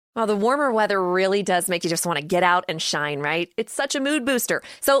Well, the warmer weather really does make you just want to get out and shine, right? It's such a mood booster.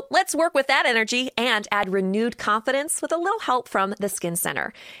 So let's work with that energy and add renewed confidence with a little help from the Skin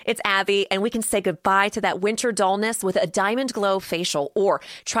Center. It's Abby, and we can say goodbye to that winter dullness with a Diamond Glow facial, or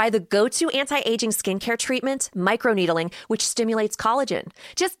try the go-to anti-aging skincare treatment, microneedling, which stimulates collagen.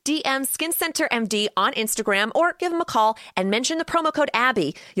 Just DM Skin Center MD on Instagram or give them a call and mention the promo code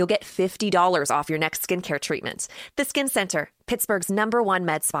Abby. You'll get $50 off your next skincare treatment. The Skin Center, Pittsburgh's #1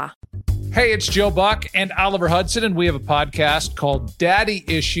 med spa. Hey, it's Joe Buck and Oliver Hudson, and we have a podcast called Daddy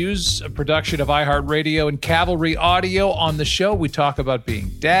Issues, a production of iHeartRadio and Cavalry Audio. On the show, we talk about being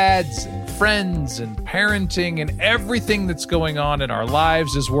dads and friends and parenting and everything that's going on in our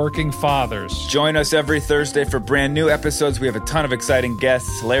lives as working fathers. Join us every Thursday for brand new episodes. We have a ton of exciting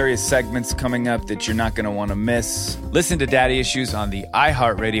guests, hilarious segments coming up that you're not going to want to miss. Listen to Daddy Issues on the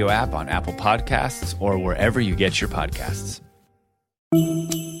iHeartRadio app, on Apple Podcasts, or wherever you get your podcasts.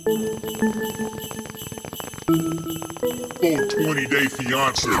 420-day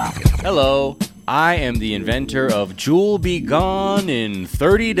fiance. Hello, I am the inventor of Juul Be Gone in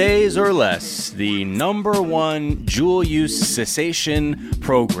 30 days or less, the #1 Juul use cessation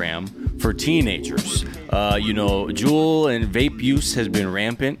program for teenagers. Juul and vape use has been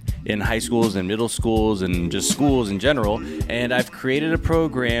rampant in high schools and middle schools and just schools in general, and I've created a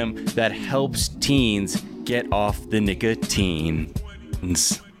program that helps teens get off the nicotine. And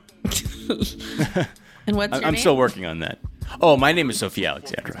what's your I'm name? still working on that. Oh, my name is Sophia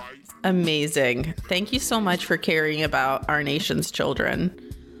Alexandra. Amazing. Thank you so much for caring about our nation's children.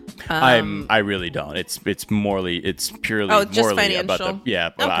 I really don't. It's purely just morally about financial?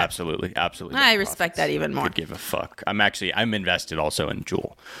 Okay. Absolutely. I respect that even more. Could give a fuck. I'm invested also in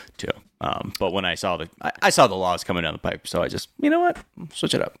Juul too. But when I saw the laws coming down the pipe, so I just, you know what,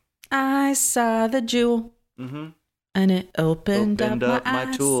 switch it up. I saw the Juul, and it opened up my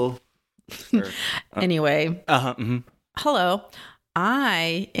eyes. tool. Anyway, hello.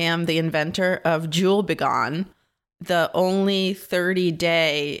 I am the inventor of Juul Be Gone, the only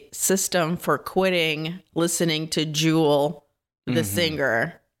 30-day system for quitting listening to Juul, the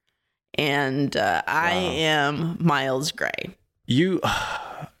singer. And I am Miles Gray.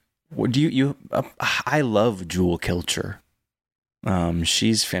 I love Juul Kilcher.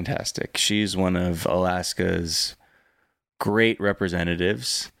 She's fantastic. She's one of Alaska's great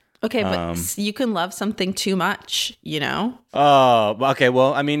representatives. Okay, but you can love something too much, you know? Oh, okay.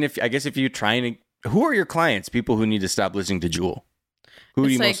 Well, I mean, if you're trying to, who are your clients? People who need to stop listening to Juul. Who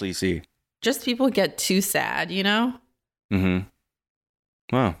do you mostly see? Just people get too sad, you know?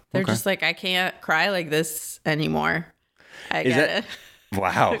 Wow. They're just like, I can't cry like this anymore. I get it.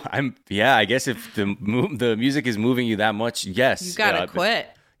 Wow. I guess if the music is moving you that much, yes. You gotta quit.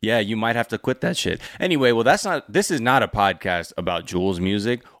 Yeah, you might have to quit that shit. Anyway, well, this is not a podcast about Juul's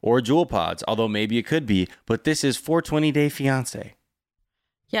music or Juul Pods, although maybe it could be, but this is 420 Day Fiance.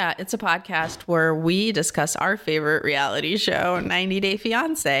 Yeah, it's a podcast where we discuss our favorite reality show, 90 Day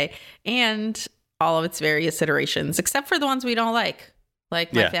Fiance, and all of its various iterations, except for the ones we don't like My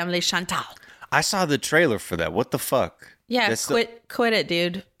Family Chantal. I saw the trailer for that. What the fuck? Yeah, quit it,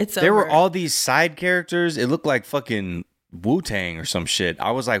 dude. It's over. There were all these side characters. It looked like fucking Wu-Tang or some shit.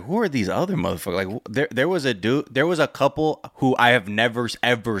 I was like, who are these other motherfuckers? Like, there was a couple who I have never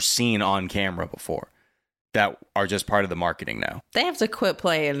ever seen on camera before that are just part of the marketing now. They have to quit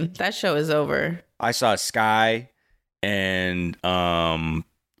playing. That show is over. I saw Sky and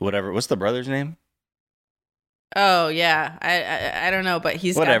whatever. What's the brother's name? Oh yeah, I don't know, but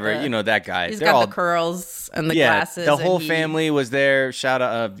he's whatever. Got that guy. He's got the curls and the glasses. The whole family was there. Shout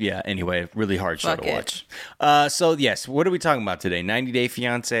out. Anyway, really hard show to watch. So yes, what are we talking about today? 90 Day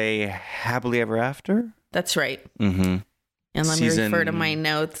Fiance, Happily Ever After. That's right. Mm-hmm. And let me refer to my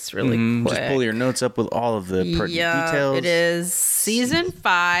notes really quick. Just pull your notes up with all of the pertinent details. It is season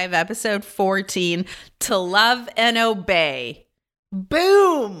 5, episode 14. To Love and Obey.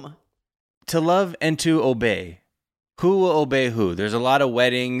 Boom. To love and to obey. Who will obey who? There's a lot of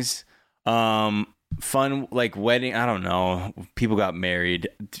weddings, fun like wedding. I don't know. People got married.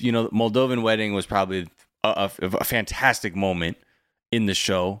 Moldovan wedding was probably a fantastic moment in the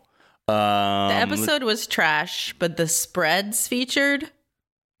show. The episode was trash, but the spreads featured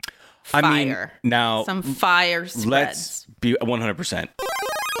fire. I mean, now some fire spreads. Let's be 100%.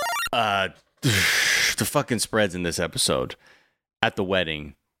 The fucking spreads in this episode at the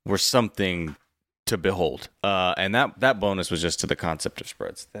wedding were something to behold. And that bonus was just to the concept of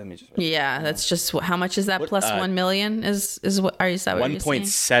spreads. That's just how much is that? Plus 1 million is what are you saying?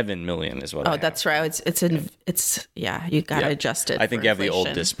 1.7 million is what. Oh, that's right. It's you got to adjust it. I think you have the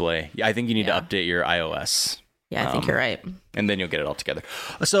old display. I think you need to update your iOS. Yeah, I think you're right. And then you'll get it all together.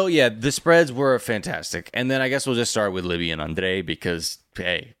 So yeah, the spreads were fantastic. And then I guess we'll just start with Libby and Andre because,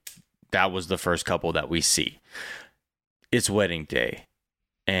 hey, that was the first couple that we see. It's wedding day.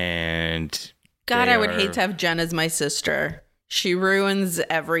 And God, I would hate to have Jen as my sister. She ruins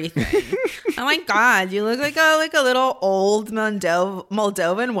everything. Oh my God, you look like a little old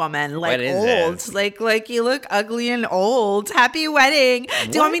Moldovan woman. Like old. This? Like you look ugly and old. Happy wedding.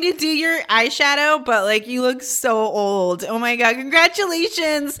 What? Do you want me to do your eyeshadow? But like you look so old. Oh my God,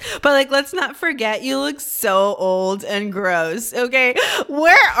 congratulations. But like let's not forget you look so old and gross. Okay.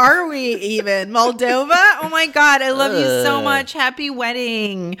 Where are we even? Moldova? Oh my God, I love you so much. Happy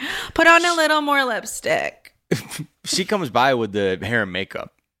wedding. Put on a little more lipstick. She comes by with the hair and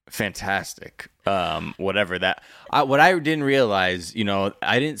makeup. Fantastic. Whatever that. What I didn't realize,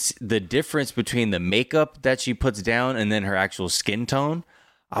 I didn't see the difference between the makeup that she puts down and then her actual skin tone.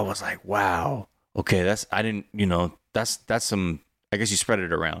 I was like, wow. Okay, that's some. I guess you spread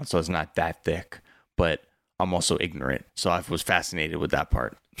it around, so it's not that thick. But I'm also ignorant, so I was fascinated with that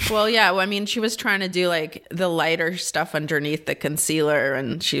part. Well, yeah. I mean, she was trying to do like the lighter stuff underneath the concealer,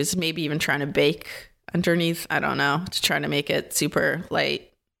 and she was maybe even trying to bake underneath, I don't know, to try to make it super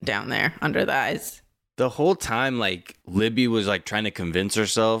light down there under the eyes. The whole time, like, Libby was like trying to convince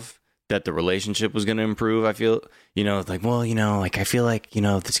herself that the relationship was going to improve. I feel, like, well, like, I feel like,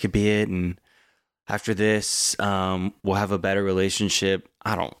 this could be it. And after this, we'll have a better relationship.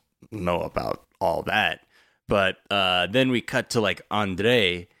 I don't know about all that. But then we cut to like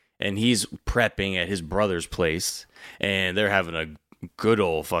Andre, and he's prepping at his brother's place, and they're having a good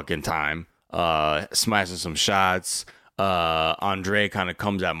old fucking time. Smashing some shots. Andre kind of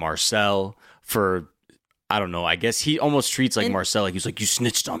comes at Marcel for, I don't know, I guess he almost treats like Marcel like he's like, you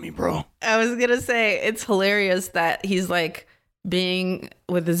snitched on me, bro. I was gonna say it's hilarious that he's like being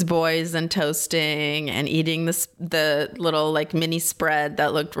with his boys and toasting and eating the little like mini spread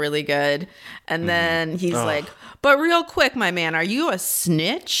that looked really good, and then he's like, but real quick, my man, are you a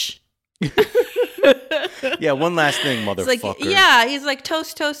snitch? Yeah, one last thing, motherfucker. He's like,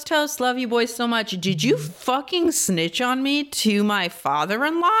 toast, toast, toast. Love you boys so much. Did you fucking snitch on me to my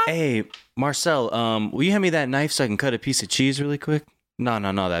father-in-law? Hey, Marcel, will you hand me that knife so I can cut a piece of cheese really quick? No,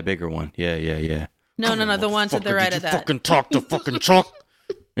 that bigger one. Yeah. No, the one to the right of that. Fucking talk to fucking Chuck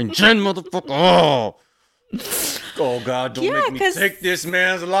and Jen, motherfucker. Oh God, don't make me take this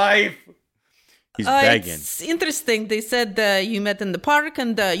man's life. He's begging. It's interesting. They said you met in the park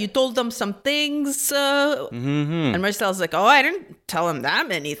and you told them some things. And Marcel's like, oh, I didn't tell him that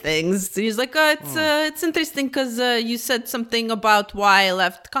many things. He's like, it's interesting because you said something about why I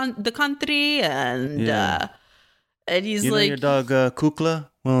left the country. And he's like, your dog Kukla?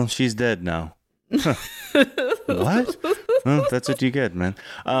 Well, she's dead now. What? Well, that's what you get, man.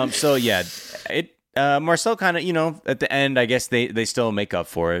 So yeah, Marcel kind of, at the end, I guess they still make up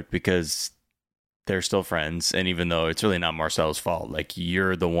for it because they're still friends. And even though it's really not Marcel's fault, like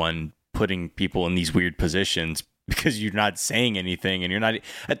you're the one putting people in these weird positions because you're not saying anything, and you're not,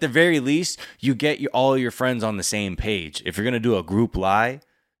 at the very least, you get all your friends on the same page. If you're going to do a group lie,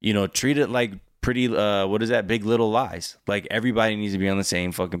 treat it like pretty, Big Little Lies. Like everybody needs to be on the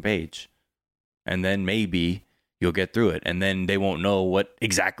same fucking page. And then maybe you'll get through it. And then they won't know what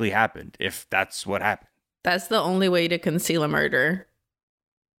exactly happened, if that's what happened. That's the only way to conceal a murder.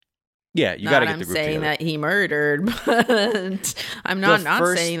 Yeah, you got to get the group saying together. that he murdered, but I'm not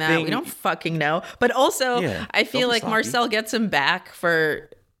saying that. We don't fucking know. But also, I feel like Marcel gets him back for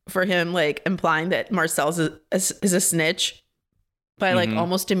him, like, implying that Marcel's is a snitch by, like,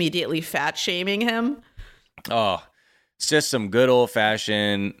 almost immediately fat shaming him. Oh, it's just some good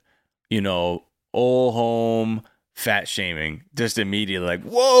old-fashioned, old home fat shaming. Just immediately like,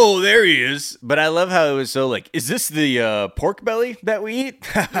 whoa, there he is. But I love how it was so like, is this the pork belly that we eat?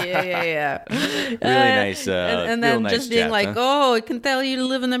 Yeah. Really nice. And then nice just being chat, like, huh? oh, I can tell you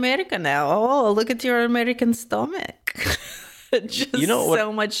live in America now. Oh, look at your American stomach. Just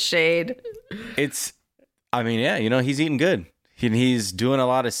so much shade. It's, he's eating good. He's doing a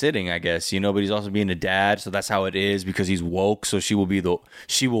lot of sitting, I guess, but he's also being a dad, so that's how it is because he's woke. So she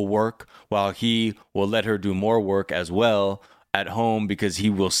will work while he will let her do more work as well at home because he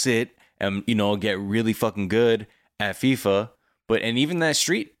will sit and get really fucking good at FIFA, and even that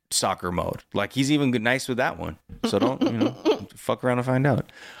street soccer mode, like he's even nice with that one. So don't fuck around and find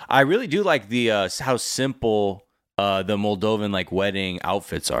out. I really do like the how simple the Moldovan like wedding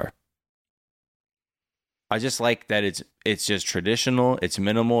outfits are. I just like that it's just traditional, it's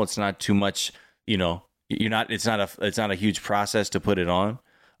minimal, it's not too much, it's not a huge process to put it on.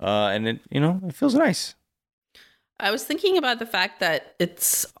 And it, it feels nice. I was thinking about the fact that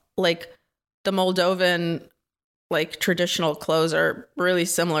it's like the Moldovan like traditional clothes are really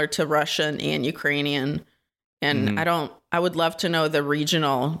similar to Russian and Ukrainian. And I would love to know the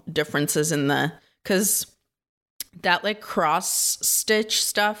regional differences because that like cross stitch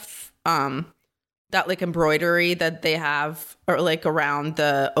stuff, that like embroidery that they have or like around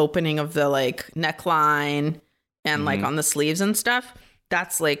the opening of the like neckline and like on the sleeves and stuff,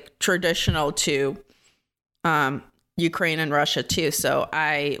 that's like traditional to Ukraine and Russia too. So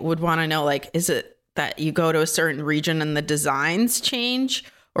I would want to know, like, is it that you go to a certain region and the designs change?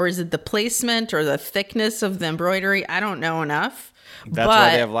 Or is it the placement or the thickness of the embroidery? I don't know enough. That's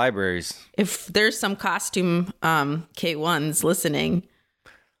why they have libraries. If there's some costume K1s listening.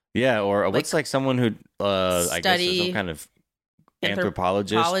 Yeah, or what's like someone who, I guess is some kind of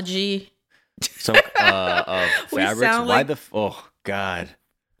anthropologist. Anthropology. Some fabrics. Why oh, God.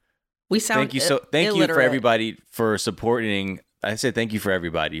 We sound Thank you for everybody for supporting. I said thank you for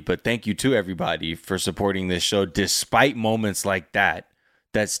everybody, but thank you to everybody for supporting this show despite moments like that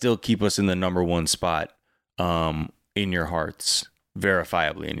still keep us in the number one spot in your hearts,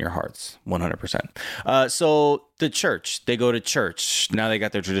 verifiably in your hearts, 100%. So the church, they go to church. Now they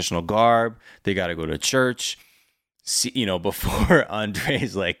got their traditional garb. They got to go to church. See, before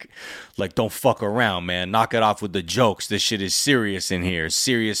Andre's like, don't fuck around, man. Knock it off with the jokes. This shit is serious in here.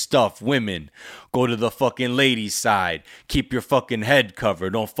 Serious stuff. Women, go to the fucking ladies' side. Keep your fucking head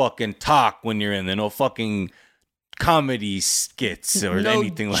covered. Don't fucking talk when you're in there. No fucking comedy skits or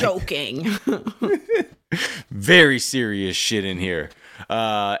anything like that. Joking. Very serious shit in here.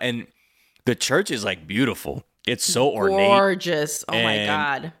 And the church is like beautiful. It's so ornate. Gorgeous. Oh my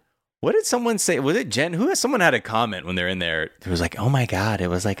God. What did someone say? Was it Jen? Someone had a comment when they're in there. It was like, oh my God, it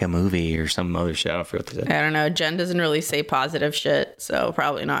was like a movie or some other shit. I forgot what they said. I don't know. Jen doesn't really say positive shit, so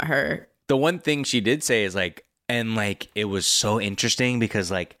probably not her. The one thing she did say is like, and like, it was so interesting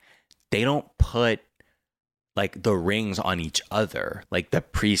because like, they don't put like the rings on each other. Like the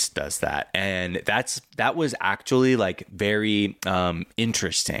priest does that. And that was actually like very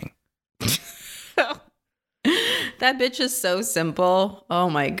interesting. That bitch is so simple. Oh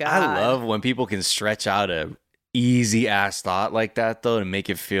my God. I love when people can stretch out a easy ass thought like that though, to make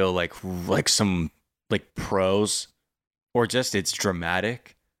it feel like some like prose or just it's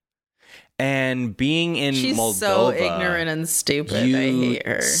dramatic. And being in She's Moldova, so ignorant and stupid. I hate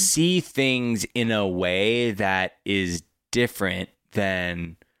her. See things in a way that is different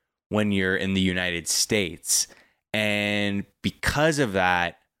than when you're in the United States. And because of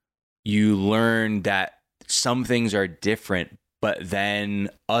that, you learn that some things are different, but then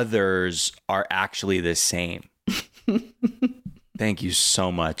others are actually the same. Thank you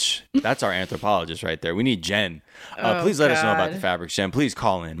so much. That's our anthropologist right there. We need Jen. Please let us know about the fabrics, Jen. Please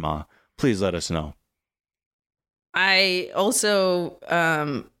call in, Ma. Please let us know. I also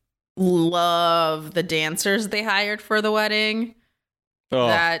love the dancers they hired for the wedding. Oh,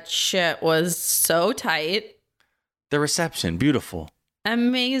 That shit was so tight. the reception, beautiful.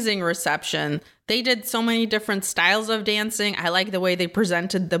 Amazing reception. They did so many different styles of dancing. I like the way they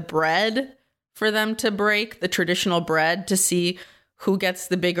presented the bread for them to break, the traditional bread, to see who gets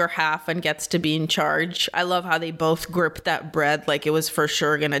the bigger half and gets to be in charge. I love how they both gripped that bread like it was for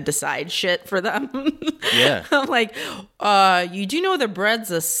sure gonna decide shit for them. Yeah. I'm like, you do know the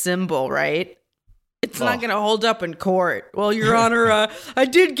bread's a symbol, right? It's not gonna hold up in court. Well, Your Honor, I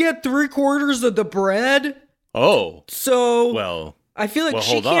did get 3/4 of the bread. Oh. So Well, I feel like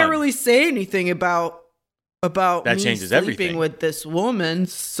she hold can't on. really say anything about That me changes sleeping everything. with this woman.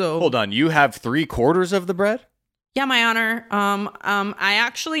 So hold on. You have 3/4 of the bread? yeah, My Honor. I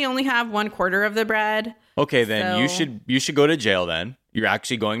actually only have 1/4 of the bread. Okay, then So- you should go to jail then. You're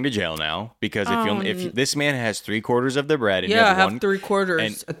actually going to jail now because if this man has 3/4 of the bread and you Yeah, I have have one, 3/4.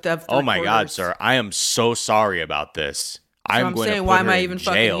 and- oh my God, sir, I am so sorry about this. I'm going saying, to put why her am I in even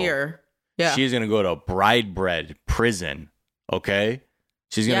jail. fucking here? Yeah. She's gonna go to bride bread prison. Okay,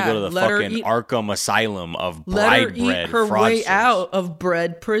 she's gonna Yeah, go to the let her fucking eat- Arkham Asylum of Let her bride eat bread her way fraudsters. out of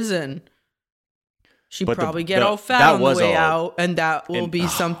bread prison. She'd But probably get all fat that on the was way a- out, and that will be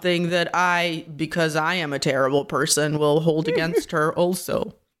something that I, because I am a terrible person, will hold against her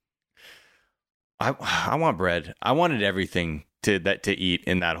also. I want bread. I wanted everything to eat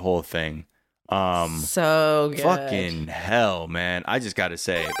in that whole thing. So good. Fucking hell, man. I just gotta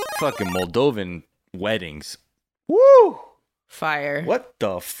say, fucking Moldovan weddings. Woo! Fire. What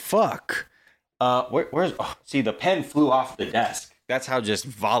the fuck? Where's see, the pen flew off the desk. That's how just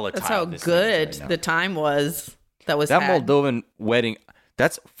volatile. That's how this good thing is right now. the time was that was That had. Moldovan wedding,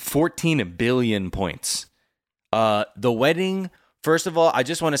 that's 14 billion points. The wedding, first of all, I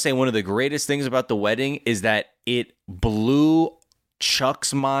just want to say one of the greatest things about the wedding is that it blew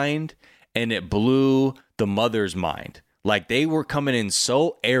Chuck's mind and it blew the mother's mind. Like, they were coming in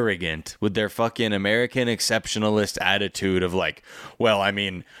so arrogant with their fucking American exceptionalist attitude of like, well, I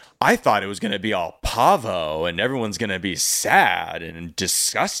mean, I thought it was going to be all pavo and everyone's going to be sad and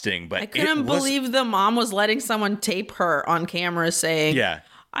disgusting. But I couldn't believe the mom was letting someone tape her on camera saying, yeah,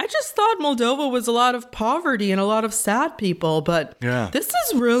 I just thought Moldova was a lot of poverty and a lot of sad people, but this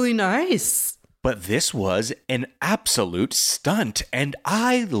is really nice. But this was an absolute stunt, and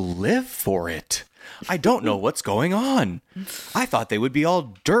I live for it. I don't know what's going on. I thought they would be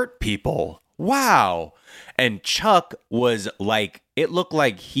all dirt people. Wow. And Chuck was like, it looked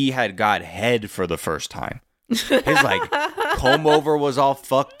like he had got head for the first time. His like comb over was all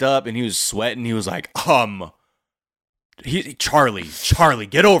fucked up and he was sweating. He was like, Charlie,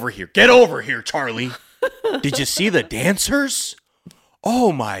 get over here. Get over here, Charlie. Did you see the dancers?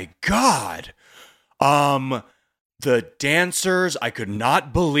 Oh my God. The dancers, I could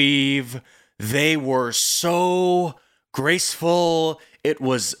not believe they were so graceful. It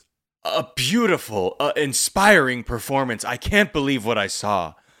was a beautiful, inspiring performance. I can't believe what I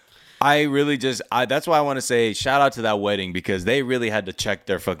saw. I really that's why I want to say shout out to that wedding, because they really had to check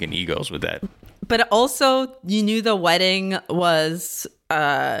their fucking egos with that. But also, you knew the wedding was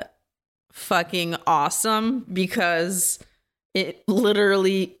fucking awesome because it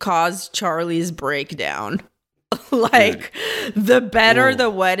literally caused Charlie's breakdown. Like, the better the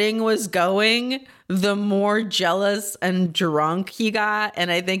wedding was going, the more jealous and drunk he got.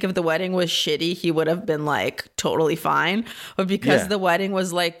 And I think if the wedding was shitty, he would have been like totally fine. But because the wedding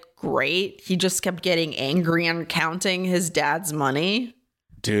was like great, he just kept getting angry and counting his dad's money.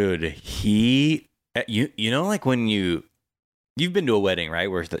 Dude, you know, like when you've been to a wedding, right,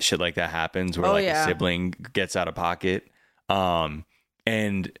 where shit like that happens, where a sibling gets out of pocket, and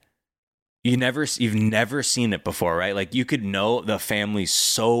you've never seen it before, right? Like, you could know the family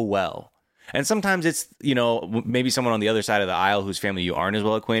so well. And sometimes it's, you know, maybe someone on the other side of the aisle whose family you aren't as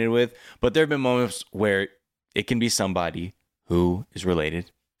well acquainted with. But there have been moments where it can be somebody who is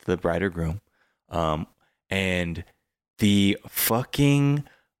related to the bride or groom. And the fucking,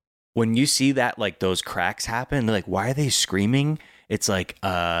 when you see that, like, those cracks happen, they're like, why are they screaming? It's like,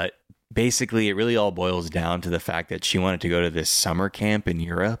 basically, it really all boils down to the fact that she wanted to go to this summer camp in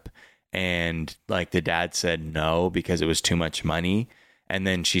Europe. And like the dad said no because it was too much money. And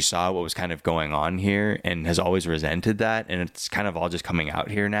then she saw what was kind of going on here and has always resented that. And it's kind of all just coming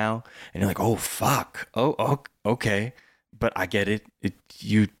out here now. And you're like, oh, fuck. Oh, okay. But I get it.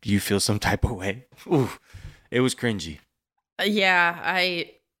 You feel some type of way. Ooh, it was cringy. Yeah,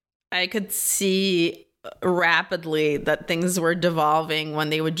 I could see rapidly that things were devolving when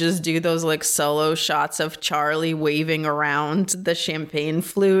they would just do those like solo shots of Charlie waving around the champagne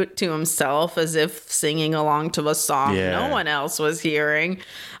flute to himself as if singing along to a song no one else was hearing.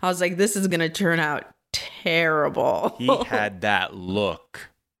 I was like, this is gonna turn out terrible. He had that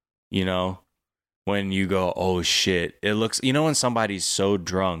look, you know, when you go, oh shit, it looks, you know, when somebody's so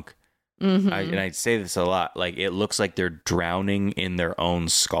drunk, and I say this a lot, like, it looks like they're drowning in their own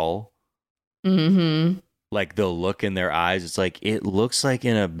skull. Mm-hmm. Like, the look in their eyes, it's like, it looks like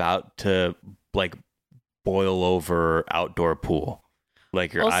an about to like boil over outdoor pool.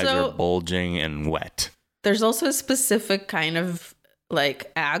 Like, your eyes are bulging and wet. There's also a specific kind of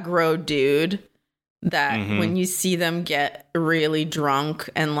like aggro dude that when you see them get really drunk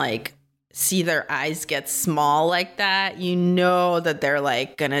and like see their eyes get small like that, you know that they're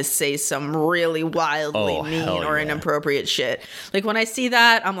like gonna say some really wildly mean or inappropriate shit. Like, when I see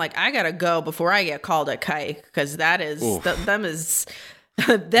that, I'm like, I gotta go before I get called a kike, because that is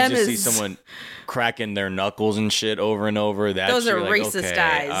see someone cracking their knuckles and shit over and over. Those are like, racist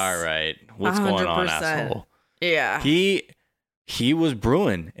eyes. All right, what's 100%. Going on, asshole? Yeah, he was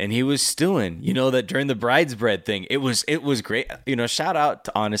brewing and he was stewing. You know, that during the bridesmaid thing, it was great. You know, shout out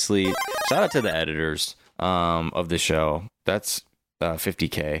to the editors of the show. That's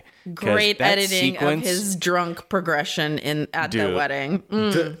 $50K. Great editing of his drunk progression at the wedding.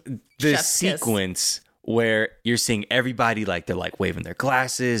 The sequence where you're seeing everybody, like, they're like waving their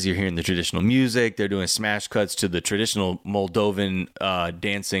glasses, you're hearing the traditional music, they're doing smash cuts to the traditional Moldovan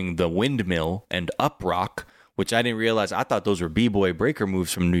dancing the windmill and up rock, which I didn't realize. I thought those were b-boy breaker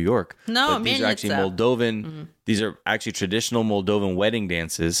moves from New York. No, but these are actually Moldovan. These are actually traditional Moldovan wedding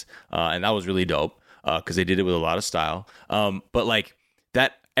dances, and that was really dope because they did it with a lot of style. But like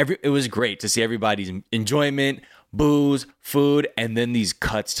that, it was great to see everybody's enjoyment, booze, food, and then these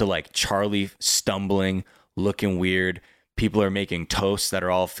cuts to like Charlie stumbling, looking weird. People are making toasts that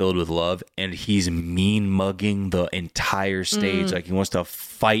are all filled with love, and he's mean mugging the entire stage like he wants to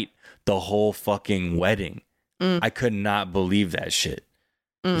fight the whole fucking wedding. I could not believe that shit.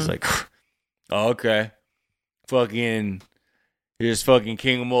 It's like, oh, okay. fucking, here's fucking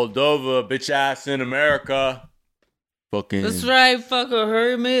King of Moldova, bitch ass in America. Fucking. That's right, fucking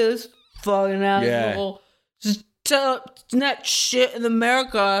heard me. This fucking asshole. Just tell not shit in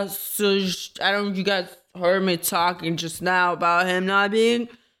America. So I don't know if you guys heard me talking just now about him not being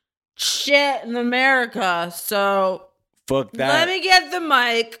shit in America. So Fuck that. let me get the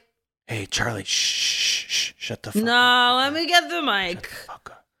mic. Hey, Charlie, shh, shut the fuck up. No, let me get the mic.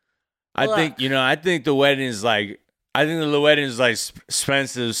 I Look. think the wedding is like,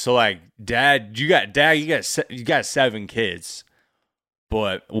 expensive. So like, dad, you got 7 kids,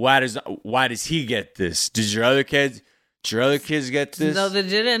 but why does he get this? Did your other kids get this? No, they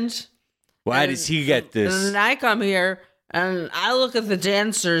didn't. Why does he get this? And then I come here and I look at the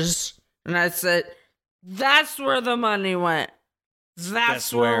dancers and I said, that's where the money went.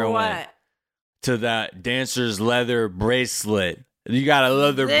 That's where it went. To that dancer's leather bracelet. You got a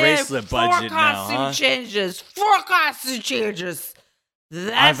leather bracelet budget now, huh? Forecasting changes.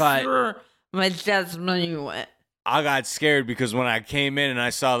 That's where my dad's money went. I got scared because when I came in and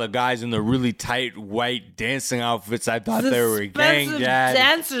I saw the guys in the really tight white dancing outfits, I thought they were a gang, Expensive Dad.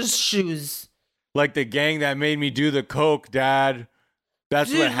 dancers' shoes. Like the gang that made me do the coke, Dad. That's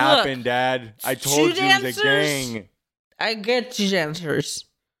Dude, what look, happened, Dad. I told you it was a dancers? gang. I get 2 dancers.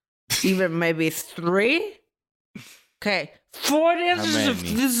 Even maybe 3? Okay. 4 dancers.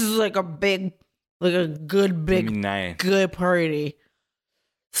 many? This is like a good Maybe 9. good party.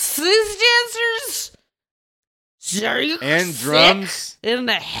 6 dancers? Are you And sick drums. in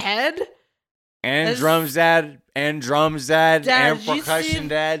the head? And That's- drums, Dad. And drums, Dad. Dad, And you percussion, see-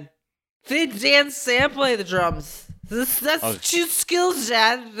 Dad. They dance and play the drums. That's Oh. 2 skills,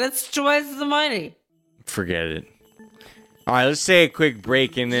 Dad. That's twice the money. Forget it. All right, let's take a quick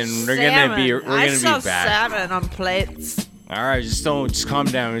break and then we're gonna Salmon. be I saw back. salmon on plates. All right, just calm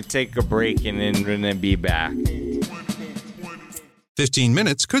down and take a break and then we're gonna be back. 15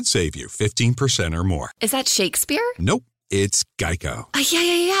 minutes could save you 15% or more. Is that Shakespeare? Nope, it's Geico.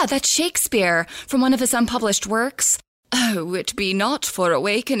 Yeah, that's Shakespeare from one of his unpublished works. Oh, it be not for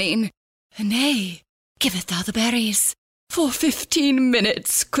awakening. Nay, giveth thou the berries. For 15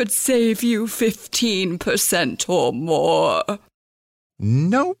 minutes could save you 15% or more.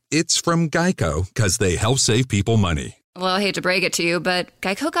 Nope, it's from Geico, because they help save people money. Well, I hate to break it to you, but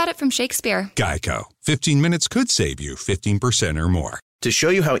Geico got it from Shakespeare. Geico. 15 minutes could save you 15% or more. To show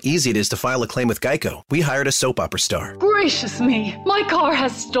you how easy it is to file a claim with Geico, we hired a soap opera star. Gracious me, my car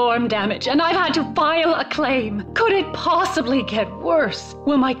has storm damage and I've had to file a claim. Could it possibly get worse?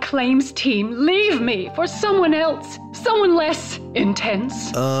 Will my claims team leave me for someone else? Someone less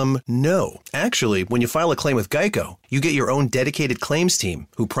intense? No. Actually, when you file a claim with Geico, you get your own dedicated claims team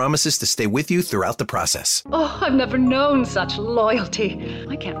who promises to stay with you throughout the process. Oh, I've never known such loyalty.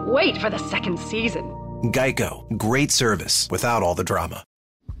 I can't wait for the 2nd season. Geico. Great service without all the drama.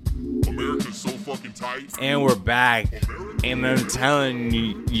 America's so fucking tight. And we're back. And I'm telling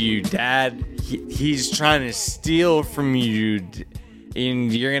you, Dad, he's trying to steal from you.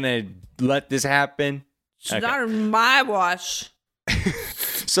 And you're gonna let this happen? It's not on my watch.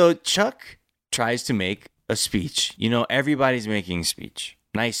 So Chuck tries to make a speech. You know, everybody's making speech.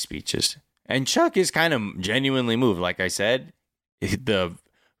 Nice speeches. And Chuck is kind of genuinely moved. Like I said,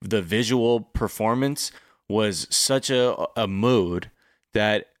 the visual performance was such a mood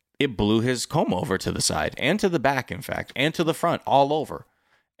that it blew his comb over to the side and to the back, in fact, and to the front, all over.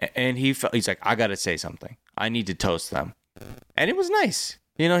 And he's like, I got to say something. I need to toast them. And it was nice.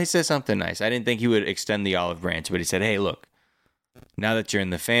 You know, he said something nice. I didn't think he would extend the olive branch, but he said, hey, look, now that you're in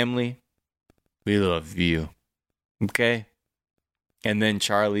the family, we love you. Okay? And then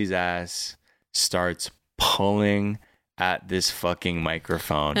Charlie's ass starts pulling at this fucking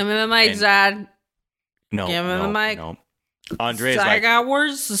microphone. Give me the mic, Dad. No, Give me the mic. No. Andre's I like, got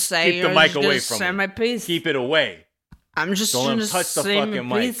words to say. keep the You're mic just gonna away from say me. my piece. Keep it away. I'm just Don't let gonna him touch the say fucking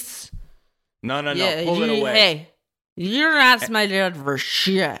my mic. piece. No, pull it away. Hey, you're not asking my dad for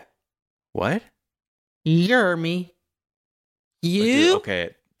shit. What? You hear me? You?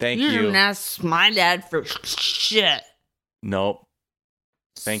 Okay, thank You you. didn't ask my dad for shit. Nope.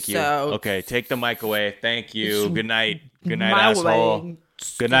 Thank you. So- Okay, take the mic away. Thank you. Good night. Good night, My asshole. way.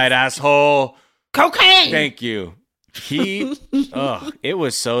 Good night, asshole. Cocaine! Thank you. It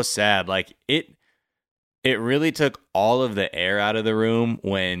was so sad. Like it really took all of the air out of the room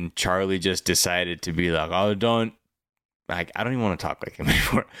when Charlie just decided to be like, I don't even want to talk like him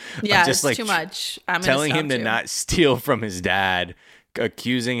anymore. Yeah, I'm just it's like too much. I'm gonna telling him stop to too. not steal from his dad,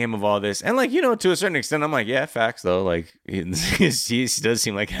 accusing him of all this. And like, you know, to a certain extent, I'm like, yeah, facts though. Like he does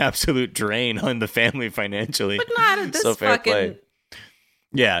seem like an absolute drain on the family financially. But not at this So fair fucking... play.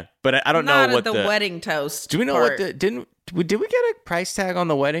 Yeah, but I don't Not know what the wedding toast. Do we know part. what did we get a price tag on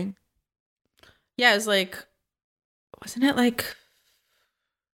the wedding? Yeah, it was like, wasn't it like?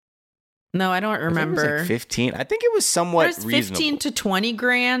 No, I don't remember. I think it was like 15. I think it was somewhat It was 15 reasonable. to 20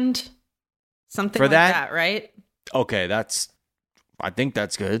 grand, something For like that? that, right? Okay, I think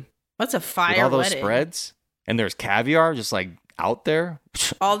that's good. What's a fire With all those wedding? spreads, and there's caviar just like out there.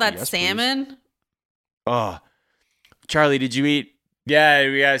 All that Yes, salmon. please. Oh, Charlie, did you eat? Yeah,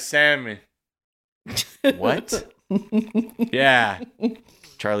 we got salmon. What? Yeah,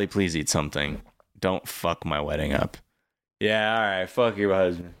 Charlie, please eat something. Don't fuck my wedding up. Yeah, all right, fuck your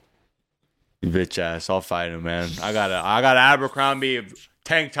husband. You bitch ass. I'll fight him, man. I got an Abercrombie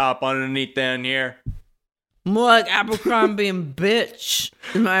tank top underneath down here. More like Abercrombie and bitch.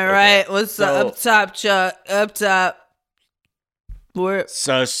 Am I right? What's up top, Chuck? Up top. Where?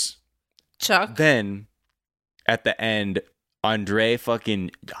 Sus. Chuck. Then, at the end, Andre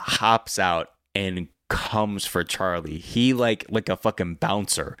fucking hops out and comes for Charlie. He like a fucking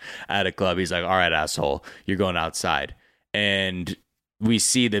bouncer at a club. He's like, all right, asshole, you're going outside. And we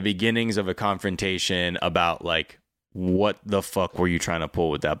see the beginnings of a confrontation about like, what the fuck were you trying to pull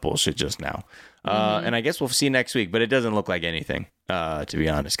with that bullshit just now? And I guess we'll see next week, but it doesn't look like anything, to be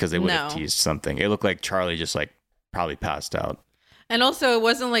honest, because they would have teased something. It looked like Charlie just like probably passed out. And also, it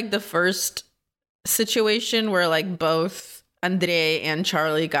wasn't like the first situation where like both Andre and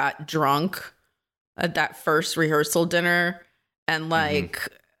Charlie got drunk at that first rehearsal dinner and like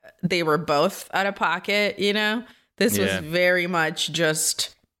they were both out of pocket, you know? This was very much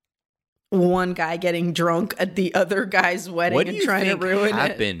just one guy getting drunk at the other guy's wedding and trying to ruin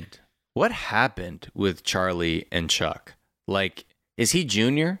it. What happened with Charlie and Chuck? Like, is he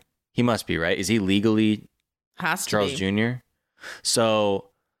junior? He must be, right? Is he legally Has to Charles be. Jr.? So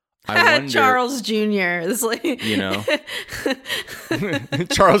I wonder, Charles Jr. It's like, you know,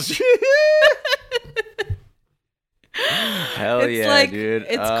 Charles Jr. Hell it's yeah, like, dude!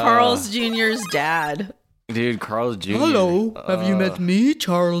 It's Carl's Jr.'s dad. Dude, Carl's Jr. have you met me,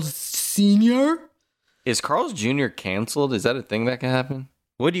 Charles Sr.? Is Carl's Jr. canceled? Is that a thing that can happen?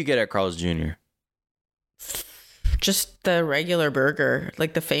 What do you get at Carl's Jr.? Just the regular burger,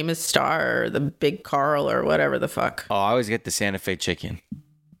 like the famous star or the big Carl or whatever the fuck. Oh, I always get the Santa Fe chicken.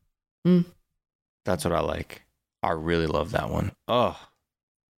 That's what I like. I really love that one. Oh.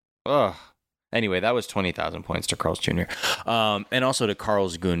 Anyway, that was 20,000 points to Carl's Jr. And also to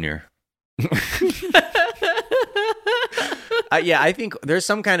Carl's Jr. Yeah, I think there's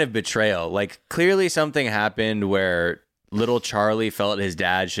some kind of betrayal. Like, clearly something happened where little Charlie felt his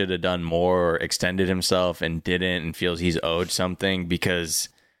dad should have done more or extended himself and didn't, and feels he's owed something because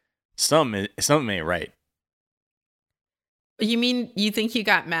something ain't right. You mean you think he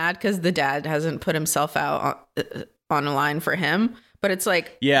got mad because the dad hasn't put himself out on a line for him? But it's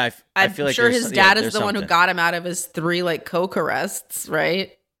like, yeah, I feel like sure his dad is the something. one who got him out of his 3 like coke arrests,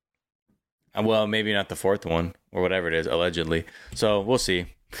 right? Well, maybe not the 4th one or whatever it is, allegedly. So we'll see.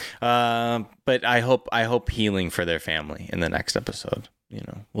 But I hope healing for their family in the next episode. You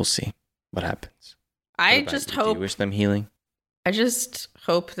know, we'll see what happens. I just hope. Do you wish them healing? I just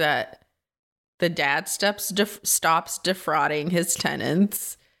hope that the dad stops defrauding his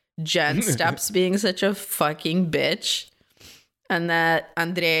tenants. Jen stops being such a fucking bitch, and that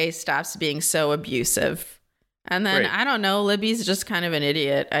Andre stops being so abusive. And then I don't know, Libby's just kind of an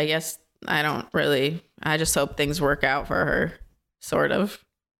idiot. I guess I just hope things work out for her, sort of.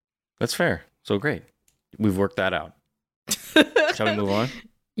 That's fair. So great. We've worked that out. Shall we move on?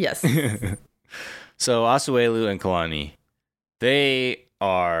 Yes. So Asuelu and Kalani, they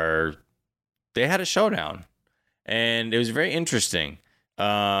had a showdown, and it was very interesting.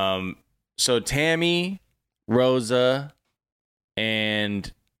 So Tammy, Rosa,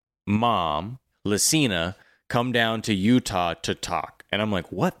 and Mom, Lucina, come down to Utah to talk. And I'm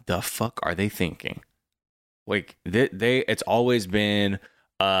like, what the fuck are they thinking? Like, it's always been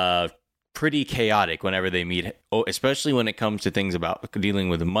pretty chaotic whenever they meet, especially when it comes to things about dealing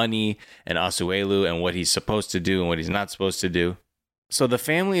with money and Asuelu and what he's supposed to do and what he's not supposed to do. So the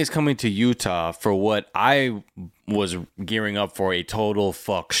family is coming to Utah for what I was gearing up for, a total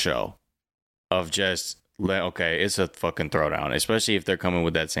fuck show of just, okay, it's a fucking throwdown, especially if they're coming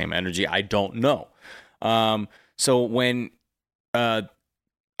with that same energy. I don't know. So when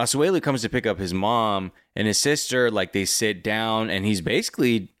Asuelu comes to pick up his mom and his sister, like, they sit down, and he's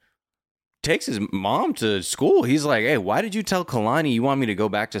basically takes his mom to school. He's like, hey, why did you tell Kalani you want me to go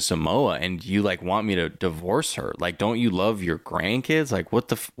back to Samoa and you like want me to divorce her? Like, don't you love your grandkids? Like, what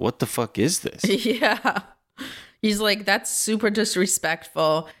the fuck is this? Yeah. He's like, that's super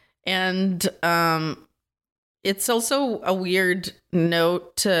disrespectful. And it's also a weird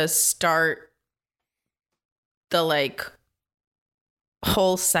note to start the like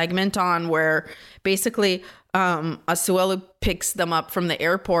whole segment on, where basically Asuelu picks them up from the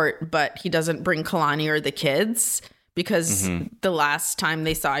airport, but he doesn't bring Kalani or the kids because the last time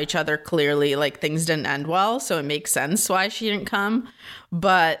they saw each other, clearly like things didn't end well. So it makes sense why she didn't come.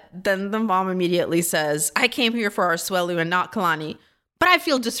 But then the mom immediately says, I came here for Asuelu and not Kalani, but I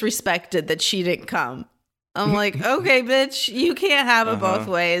feel disrespected that she didn't come. I'm like, okay, bitch, you can't have it both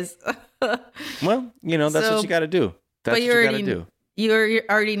ways. Well, you know, that's what you got to do. That's what you got to do. You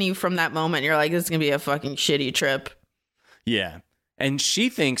already knew from that moment. You're like, this is going to be a fucking shitty trip. Yeah. And she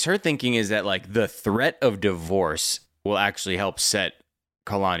thinks, her thinking is that like the threat of divorce will actually help set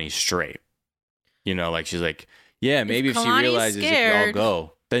Kalani straight. You know, like she's like, yeah, maybe if she realizes if y'all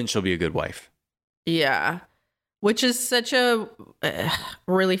go, then she'll be a good wife. Yeah. Which is such a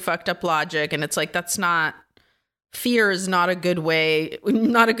really fucked up logic. And it's like, fear is not a good way,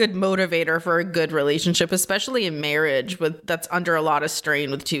 not a good motivator for a good relationship, especially in marriage that's under a lot of strain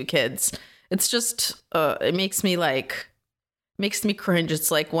with 2 kids. It's just, it makes me cringe.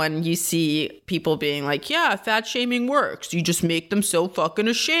 It's like when you see people being like, yeah, fat shaming works. You just make them so fucking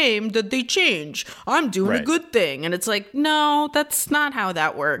ashamed that they change. I'm doing a good thing. And it's like, no, that's not how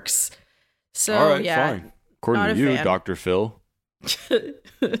that works. So, all right, yeah. fine. According to you, Dr. Phil,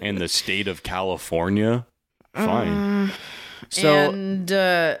 in the state of California, fine. And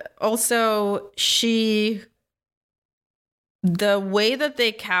also, the way that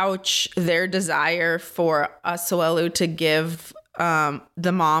they couch their desire for Asuelu to give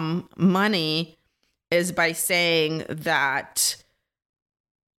the mom money is by saying that,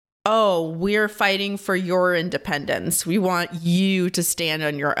 oh, we're fighting for your independence. We want you to stand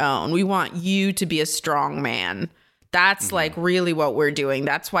on your own. We want you to be a strong man. That's like really what we're doing.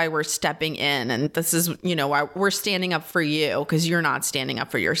 That's why we're stepping in. And this is, you know, why we're standing up for you because you're not standing up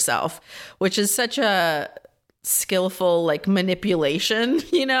for yourself, which is such a skillful like manipulation,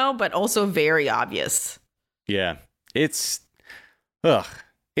 you know, but also very obvious. Yeah, it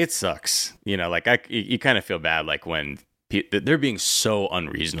sucks. You know, like you kind of feel bad like when they're being so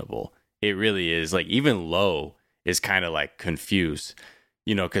unreasonable. It really is. Like even Lo is kind of like confused,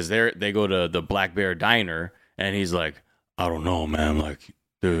 you know, because they go to the Black Bear Diner and he's like, I don't know, man. Like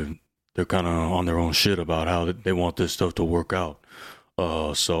they're kind of on their own shit about how they want this stuff to work out.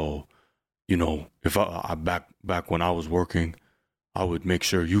 So, you know, if I back when I was working, I would make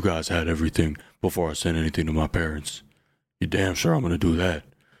sure you guys had everything before I sent anything to my parents. You damn sure I'm gonna do that.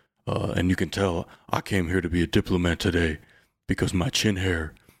 And you can tell I came here to be a diplomat today because my chin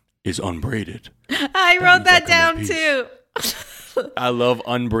hair is unbraided. I wrote that down too. I love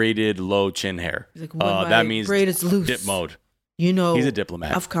unbraided low chin hair. Like, that means braid is loose. Dip mode. You know, he's a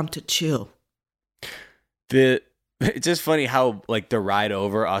diplomat. I've come to chill. It's just funny how like the ride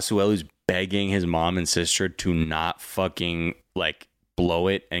over, Asuelu's begging his mom and sister to not fucking like blow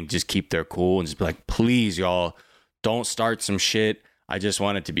it and just keep their cool and just be like, please, y'all, don't start some shit. I just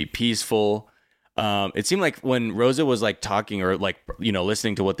want it to be peaceful. It seemed like when Rosa was like talking or like, you know,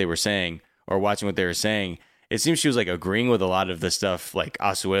 listening to what they were saying or watching what they were saying, it seems she was like agreeing with a lot of the stuff like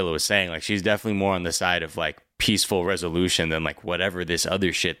Asuelu was saying. Like she's definitely more on the side of like peaceful resolution than like whatever this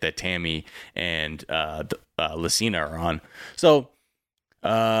other shit that Tammy and Lucina are on. So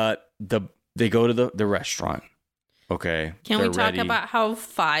they go to the restaurant. Okay. Can we talk about how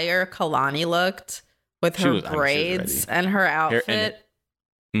fire Kalani looked with her braids and her outfit?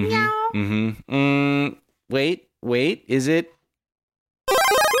 Wait, is it?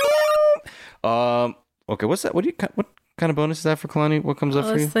 Okay, what's that? What kind of bonus is that for Kalani? What comes up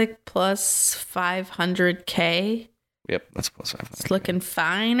for you? It's like plus 500K. Yep, that's plus 500. It's looking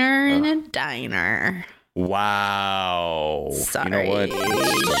finer in a diner. Wow. Sorry. You know what?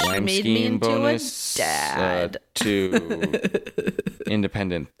 Lime Made scheme me into bonus a dad. To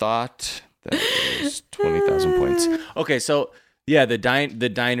independent thought. That is 20,000 points. Okay, so yeah, the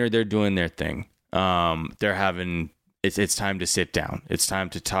diner, they're doing their thing. They're having it's time to sit down. It's time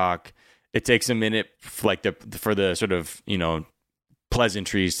to talk. It takes a minute for the sort of, you know,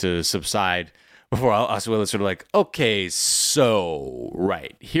 pleasantries to subside before Asuelu is sort of like, okay, so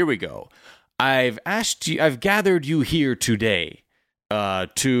right, here we go. I've gathered you here today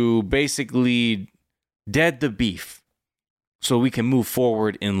to basically dead the beef so we can move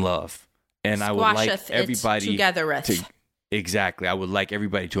forward in love. And I would like everybody exactly. I would like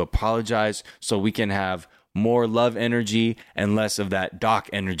everybody to apologize so we can have more love energy and less of that Doc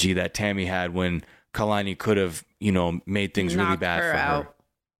energy that Tammy had when Kalani could have, you know, made things really bad for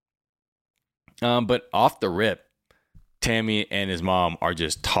her. But off the rip, Tammy and his mom are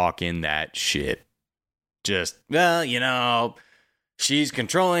just talking that shit. just, well, she's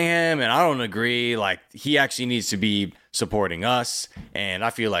controlling him and I don't agree. Like, he actually needs to be supporting us. And I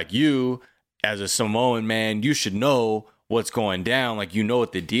feel like you, as a Samoan man, you should know what's going down. Like, you know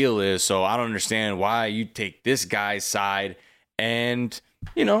what the deal is. So I don't understand why you take this guy's side. And,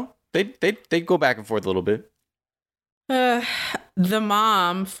 they go back and forth a little bit. The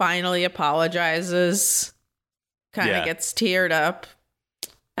mom finally apologizes, kind of gets teared up.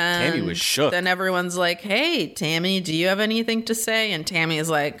 And Tammy was shook. Then everyone's like, hey, Tammy, do you have anything to say? And Tammy is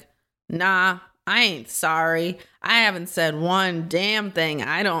like, nah, I ain't sorry. I haven't said one damn thing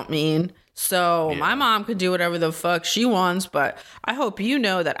I don't mean. So my mom could do whatever the fuck she wants, but I hope you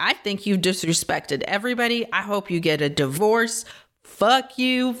know that I think you've disrespected everybody. I hope you get a divorce. Fuck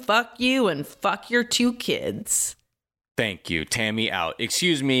you, and fuck your 2 kids. Thank you. Tammy out.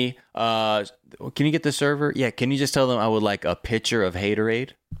 Excuse me. Can you get the server? Yeah, can you just tell them I would like a pitcher of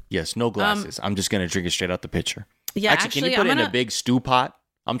Haterade? Yes, no glasses. I'm just going to drink it straight out the pitcher. Yeah, actually, can you put it in a big stew pot?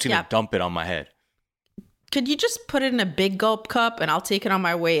 I'm just going to dump it on my head. Could you just put it in a big gulp cup and I'll take it on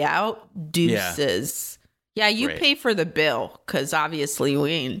my way out? Deuces. Yeah, you pay for the bill because obviously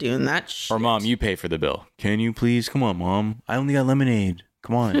we ain't doing that shit. Or Mom, you pay for the bill. Can you please? Come on, Mom. I only got lemonade.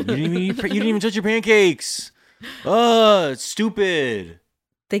 Come on. You didn't even touch your pancakes. It's stupid.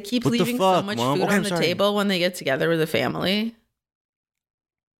 They keep leaving so much food on the table when they get together with the family.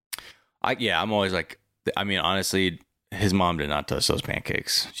 I'm always like, honestly, his mom did not touch those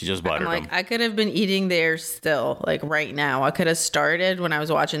pancakes. She just buttered them. I could have been eating there still, like right now. I could have started when I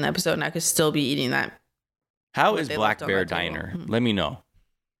was watching the episode and I could still be eating that. How is Black Bear Diner? Let me know.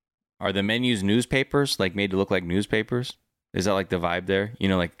 Are the menus newspapers, like made to look like newspapers? Is that like the vibe there?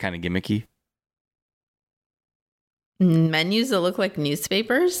 Like kind of gimmicky? Menus that look like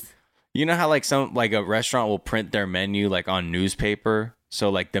newspapers? You know how like a restaurant will print their menu like on newspaper? So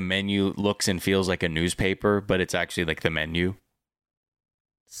like the menu looks and feels like a newspaper, but it's actually like the menu?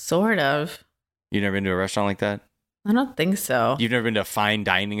 Sort of. You never been to a restaurant like that? I don't think so. You've never been to a fine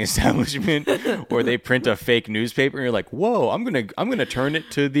dining establishment where they print a fake newspaper and you're like, whoa, I'm gonna turn it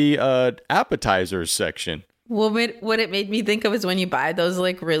to the appetizers section. Well, what it made me think of is when you buy those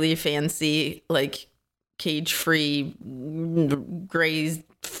like really fancy like cage-free,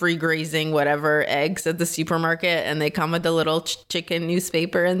 free grazing, whatever, eggs at the supermarket, and they come with the little chicken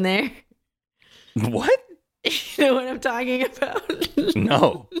newspaper in there. What? You know what I'm talking about?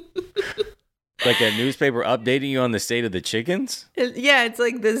 No. Like a newspaper updating you on the state of the chickens? Yeah, it's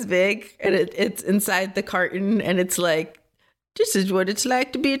like this big, and it's inside the carton, and it's like, this is what it's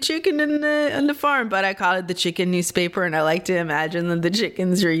like to be a chicken in the farm. But I call it the chicken newspaper, and I like to imagine that the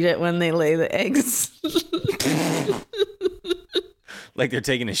chickens read it when they lay the eggs. Like they're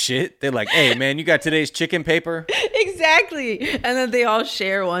taking a shit? They're like, hey, man, you got today's chicken paper? Exactly. And then they all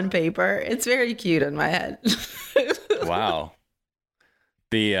share one paper. It's very cute in my head. Wow.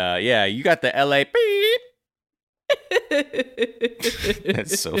 You got the LA beep.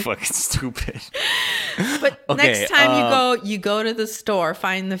 That's so fucking stupid. But next time you go to the store,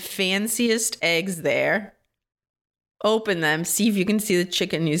 find the fanciest eggs there, open them, see if you can see the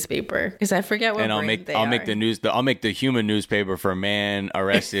chicken newspaper, because I forget what. And I'll make the human newspaper for a man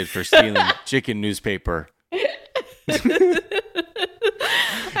arrested for stealing chicken newspaper. I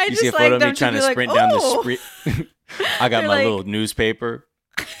you see a photo of me trying to sprint down the street. I got my little newspaper.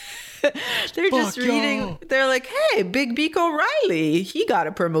 They're just reading. Y'all. They're like, hey, Big Beak O'Reilly, he got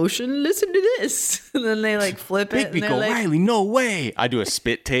a promotion. Listen to this. And then they like flip it. Big Beak O'Reilly, no way. I do a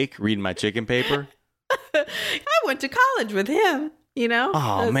spit take reading my chicken paper. I went to college with him,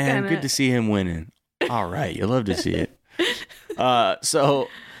 Oh, that's man, good to see him winning. All right, you love to see it. Chicken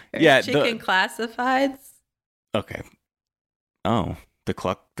classifieds. Okay. Oh, the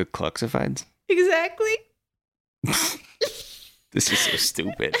Cluxifieds? Exactly. This is so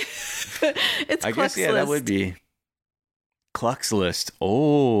stupid. I guess, that would be Clux List.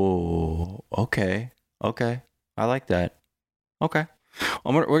 Oh, okay. I like that. Okay.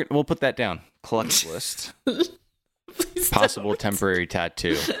 We'll put that down. Clux List. Possible temporary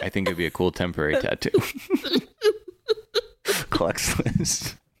tattoo. I think it'd be a cool temporary tattoo. Clux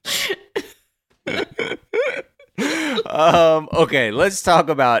List. Okay, let's talk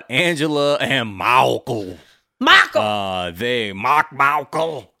about Angela and Malcolm. Malcolm.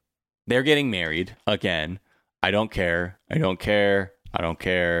 They're getting married again. I don't care.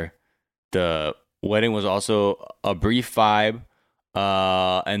 The wedding was also a brief vibe.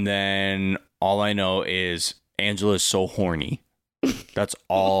 And then all I know is Angela's so horny. That's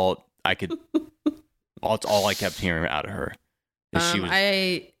all I could. That's all I kept hearing out of her.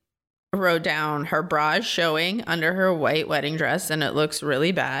 I wrote down her bra is showing under her white wedding dress, and it looks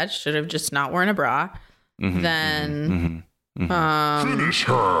really bad. Should have just not worn a bra. then Finish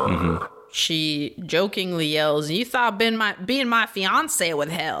her. she jokingly yells, "You thought being my fiance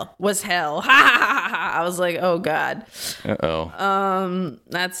was hell." Ha ha ha ha. I was like, oh God.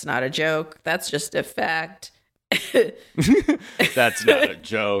 That's not a joke. That's just a fact. That's not a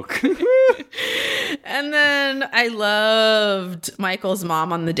joke. And then I loved Michael's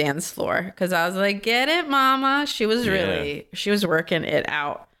mom on the dance floor because I was like, get it, mama. She was working it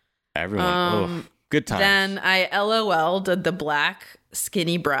out. Everyone, good times. Then I LOL'd at the black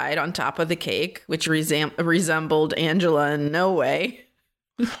skinny bride on top of the cake, which resembled Angela in no way.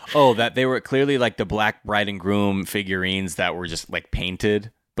 Oh, that they were clearly like the black bride and groom figurines that were just like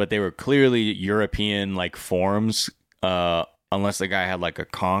painted, but they were clearly European like forms, unless the guy had like a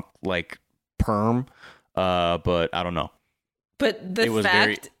conch like perm, but I don't know. But the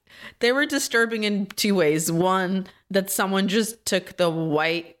fact they were disturbing in two ways. One, that someone just took the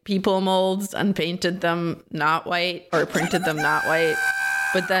white people molds and painted them not white or printed them not white.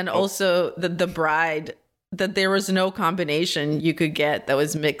 But then also the bride, that there was no combination you could get that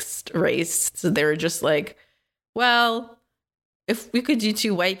was mixed race. So they were just like, well, if we could do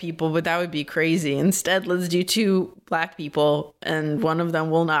two white people, but that would be crazy. Instead, let's do two black people, and one of them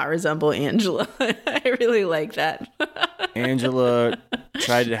will not resemble Angela. I really like that. Angela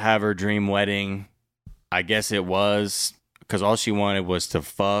tried to have her dream wedding. I guess it was because all she wanted was to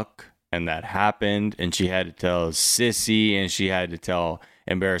fuck, and that happened. And she had to tell Sissy, and she had to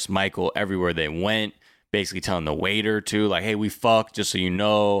embarrass Michael everywhere they went. Basically telling the waiter too, like, "Hey, we fucked, just so you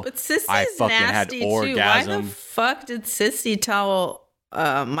know." But Sissy's I fucking nasty had orgasm. too. Why the fuck did Sissy tell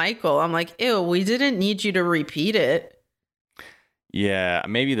Michael? I'm like, ew, we didn't need you to repeat it. Yeah,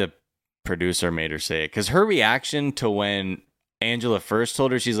 maybe the producer made her say it because her reaction to when Angela first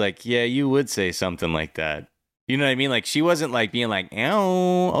told her, she's like, "Yeah, you would say something like that." You know what I mean? Like she wasn't like being like,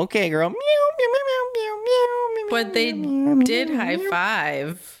 "Oh, okay, girl." Meow, meow, meow, meow, meow, but they did high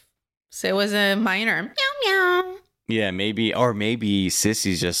five. So it was a minor meow meow. Yeah, maybe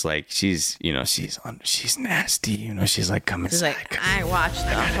Sissy's just like she's nasty. She's like coming. She's like, I watched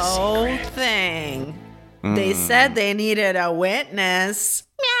the whole thing. They said they needed a witness.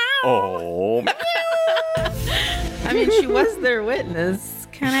 Meow. Oh. I mean, she was their witness.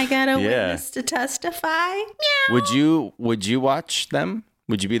 Can I get a witness to testify? Meow. Would you watch them?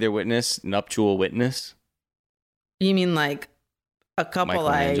 Would you be their witness, nuptial witness? You mean like a couple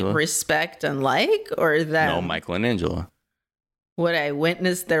I respect and like, or them? No, Michael and Angela. Would I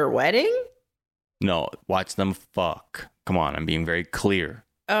witness their wedding? No, watch them fuck. Come on, I'm being very clear.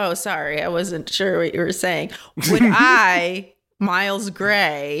 Oh, sorry. I wasn't sure what you were saying. Would I, Miles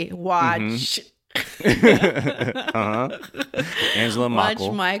Gray, watch... Angela and watch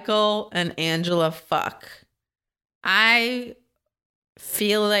Michael. Michael and Angela fuck? I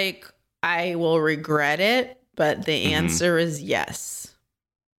feel like I will regret it. But the answer is yes.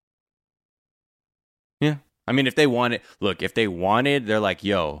 Yeah. I mean, if they wanted, they're like,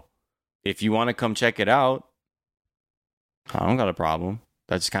 yo, if you want to come check it out, I don't got a problem.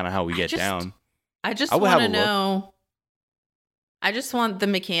 That's kind of how we get down. I just want to know. I just want the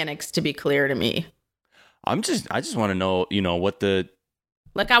mechanics to be clear to me. I just want to know, what the.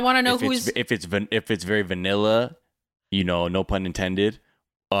 Like, I want to know if it's very vanilla, no pun intended.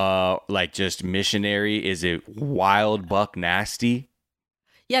 Like just missionary? Is it wild buck nasty?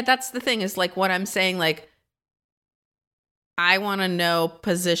 Yeah, that's the thing is like what I'm saying, like I want to know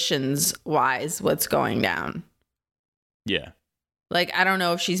positions wise what's going down. Yeah. Like I don't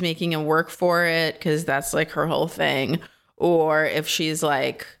know if she's making him work for it because that's like her whole thing, or if she's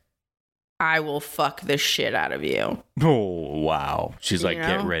like, I will fuck the shit out of you. Oh, wow. She's like,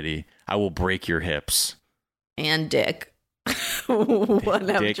 get ready. I will break your hips. And dick.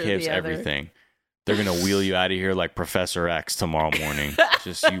 Dick, hips, everything. They're gonna wheel you out of here like Professor X tomorrow morning.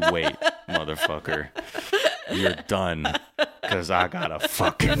 Just you wait, motherfucker. You're done because I got a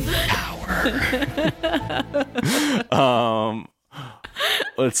fucking power.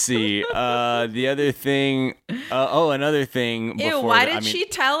 Let's see. The other thing. Another thing. Ew, why did she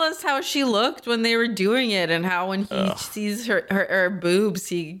tell us how she looked when they were doing it, and how when he sees her boobs,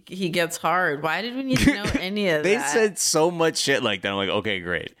 he gets hard? Why did we need to know any of that? They said so much shit like that. I'm like, okay,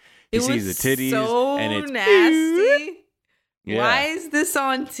 great. He sees the titties, so and it's nasty. Yeah. Why is this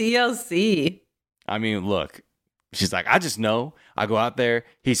on TLC? I mean, look. She's like, I just know. I go out there,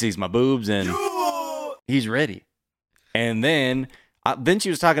 he sees my boobs, and he's ready. And then she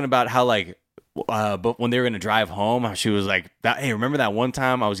was talking about how like, but when they were gonna drive home, she was like, "Hey, remember that one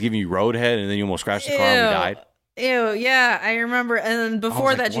time I was giving you roadhead, and then you almost crashed the car and we died?" Ew, yeah, I remember. And then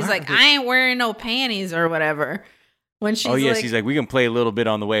before that, she's like, "I ain't wearing no panties or whatever." When she's she's like, "We can play a little bit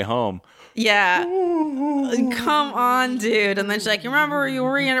on the way home." Yeah. Come on, dude. And then she's like, you remember you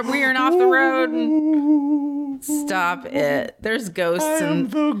were rearing off the road? And stop it. There's ghosts. I am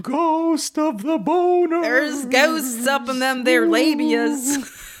the ghost of the boner. There's ghosts up in them their labias.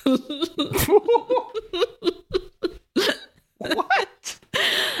 What?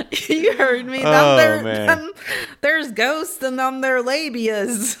 You heard me. There's ghosts in them their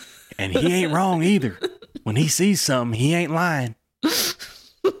labias. And he ain't wrong either. When he sees something, he ain't lying.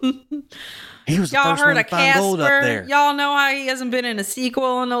 He was the Y'all first heard one of to find gold up Casper? there. Y'all know how he hasn't been in a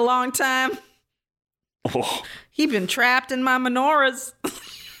sequel in a long time? Oh. He been trapped in my menorahs.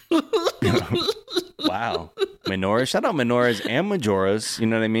 Wow. Menorahs. Shout out menorahs and majoras. You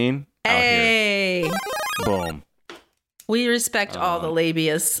know what I mean? Hey. Out here. Boom. We respect all the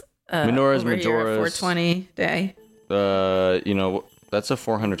labias. Menorahs, over here at majoras. 420 day. That's a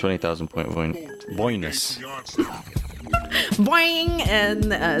 420,000 point bonus. Boing and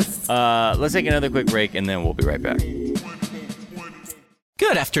Let's take another quick break and then we'll be right back.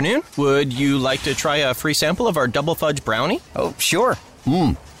 Good afternoon. Would you like to try a free sample of our double fudge brownie? Oh, sure.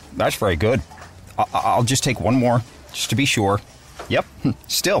 That's very good. I'll just take one more, just to be sure. Yep,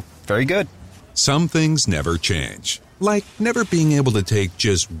 still very good. Some things never change, like never being able to take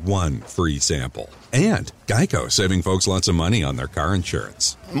just one free sample. And Geico saving folks lots of money on their car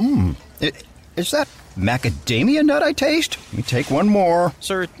insurance. Is that macadamia nut I taste? Let me take one more.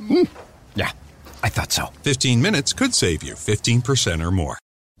 Sir. Yeah, I thought so. 15 minutes could save you 15% or more.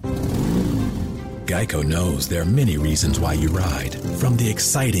 Geico knows there are many reasons why you ride. From the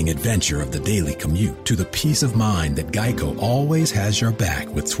exciting adventure of the daily commute to the peace of mind that Geico always has your back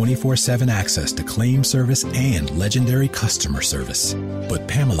with 24/7 access to claim service and legendary customer service. But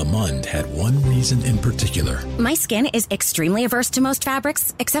Pamela Mund had one reason in particular. My skin is extremely averse to most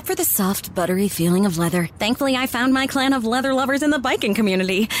fabrics, except for the soft, buttery feeling of leather. Thankfully, I found my clan of leather lovers in the biking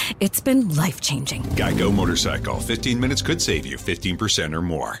community. It's been life-changing. Geico Motorcycle. 15 minutes could save you 15% or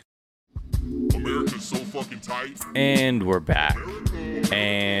more. America's so fucking tight. And we're back.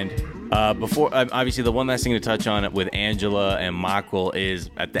 And before, obviously, the one last thing to touch on with Angela and Michael is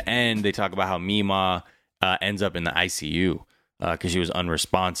at the end, they talk about how Mima ends up in the ICU because she was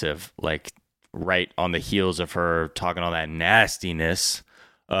unresponsive, like right on the heels of her talking all that nastiness.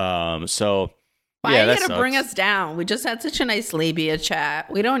 Why yeah, are you gonna bring us down? We just had such a nice labia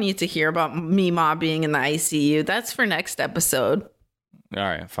chat. We don't need to hear about Mima being in the ICU. That's for next episode. All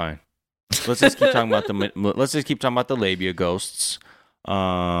right, fine. Let's just keep talking about the labia ghosts.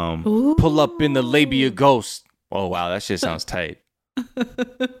 Pull up in the labia ghost. Oh wow, that shit sounds tight.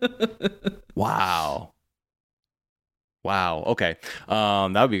 Wow. Okay.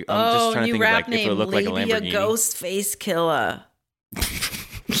 That would be. I'm just trying to think of like if it looked like a Lamborghini. Labia ghost face killer.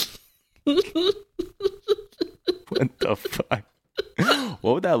 What the fuck?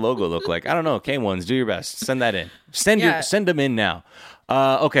 What would that logo look like? I don't know. K1s, do your best. Send that in. Send them in now.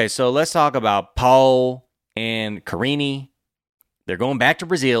 Okay, so let's talk about Paul and Carini. They're going back to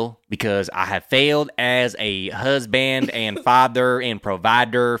Brazil because I have failed as a husband and father and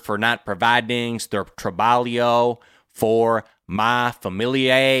provider for not providing the trabalho for my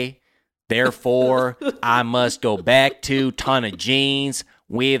familia. Therefore, I must go back to Tana Jeans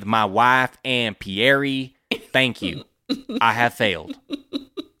with my wife and Pierre. Thank you. I have failed.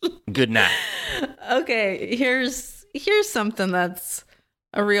 Good night. Okay, here's something that's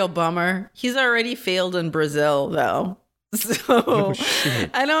a real bummer. He's already failed in Brazil, though. So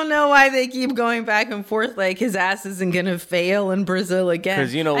I don't know why they keep going back and forth like his ass isn't going to fail in Brazil again.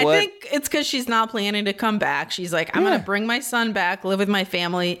 Because you know what? I think it's because she's not planning to come back. She's like, I'm going to bring my son back, live with my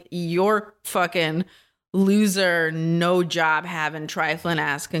family. You're fucking loser, no job having trifling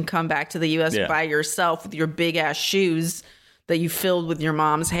ass can come back to the U.S. by yourself with your big ass shoes that you filled with your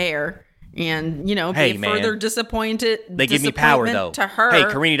mom's hair. And, you know, be further disappointed. They give me power, though. To her. Hey,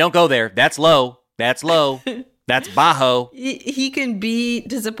 Carini, don't go there. That's low. That's Bajo. He can be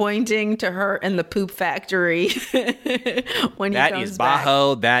disappointing to her in the poop factory when he comes back.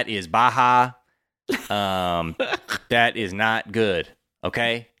 That is Baja. That is not good.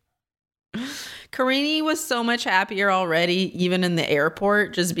 Okay? Carini was so much happier already, even in the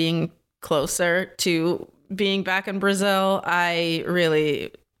airport, just being closer to being back in Brazil. I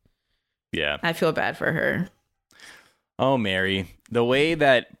feel bad for her. Oh, Mary. The way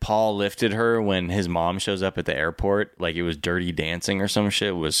that Paul lifted her when his mom shows up at the airport, like it was Dirty Dancing or some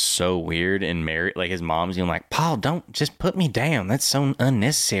shit, was so weird. And Mary, like his mom's even like, Paul, don't just put me down. That's so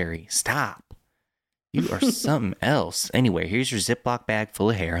unnecessary. Stop. You are something else. Anyway, here's your Ziploc bag full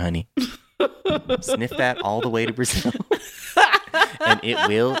of hair, honey. Sniff that all the way to Brazil. And it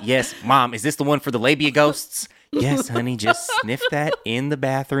will. Yes, Mom, is this the one for the labia ghosts? Yes, honey, just sniff that in the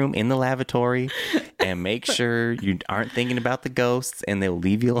bathroom, in the lavatory, and make sure you aren't thinking about the ghosts, and they'll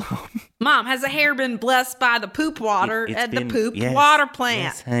leave you alone. Mom, has the hair been blessed by the poop water at the poop yes, water plant?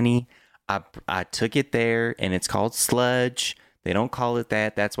 Yes, honey. I took it there, and it's called sludge. They don't call it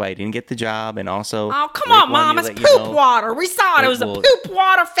that. That's why I didn't get the job. And also, oh, come on, Mom. It's poop water. We saw it. It was a poop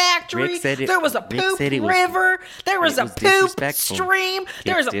water factory. There was a poop river. There was a poop stream.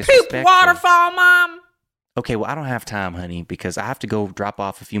 There was a poop waterfall, Mom. Okay, well, I don't have time, honey, because I have to go drop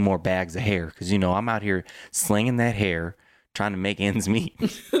off a few more bags of hair. Because, I'm out here slinging that hair, trying to make ends meet.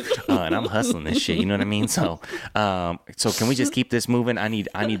 And I'm hustling this shit, you know what I mean? So can we just keep this moving? I need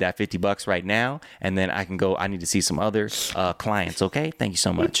that $50 right now, and then I can go. I need to see some other clients, okay? Thank you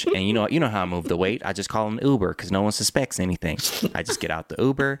so much. And you know how I move the weight. I just call an Uber because no one suspects anything. I just get out the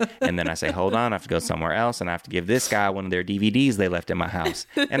Uber, and then I say, hold on, I have to go somewhere else, and I have to give this guy one of their DVDs they left in my house.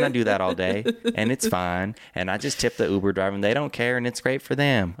 And I do that all day, and it's fine. And I just tip the Uber driver, and they don't care, and it's great for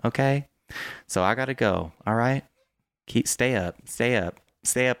them, okay? So I got to go, all right? Stay up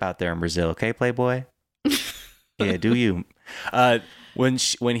out there in Brazil, okay, Playboy? Yeah, do you? When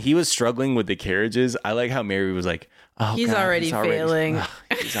he was struggling with the carriages, I like how Mary was like, "Oh, he's God, already failing."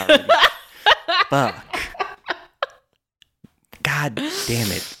 He's already. Fuck. God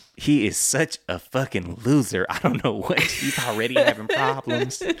damn it. He is such a fucking loser. I don't know what. He's already having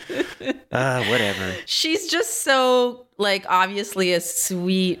problems. Whatever. She's just so, obviously a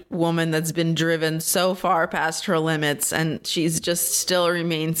sweet woman that's been driven so far past her limits, and she's just still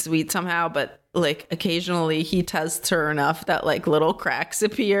remains sweet somehow, but occasionally he tests her enough that little cracks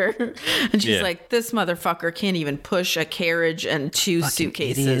appear. And she's like, this motherfucker can't even push a carriage and two fucking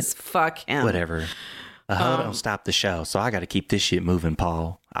suitcases. Idiot. Fuck him. Whatever. Don't stop the show. So I got to keep this shit moving,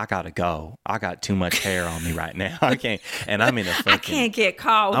 Paul. I got to go. I got too much hair on me right now. I can't. And I'm in a fucking. I can't get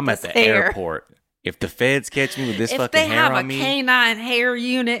caught with I'm this at the hair. Airport. If the feds catch me with this fucking hair on me. If they have a canine hair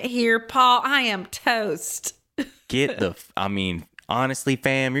unit here, Paul, I am toast. Honestly,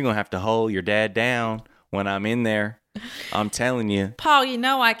 fam, you're going to have to hold your dad down when I'm in there. I'm telling you. Paul,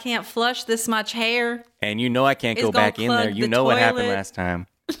 I can't flush this much hair. And I can't go back in there. You know what happened last time.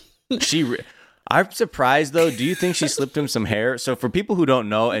 I'm surprised, though. Do you think she slipped him some hair? So for people who don't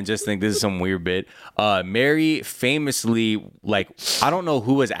know and just think this is some weird bit, Mary famously, I don't know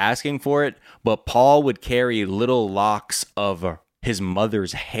who was asking for it, but Paul would carry little locks of his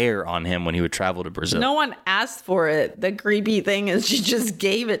mother's hair on him when he would travel to Brazil. No one asked for it. The creepy thing is she just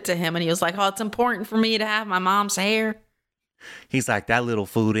gave it to him, and he was like, oh, it's important for me to have my mom's hair. He's like, that little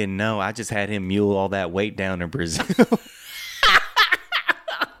fool didn't know. I just had him mule all that weight down to Brazil.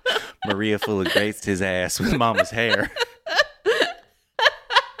 Maria full of graced his ass with mama's hair.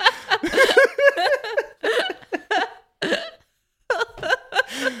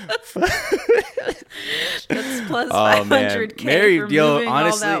 That's plus 500K Mary, for moving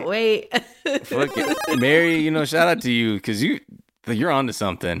honestly, all that weight. Fuck it. Mary, shout out to you because you're onto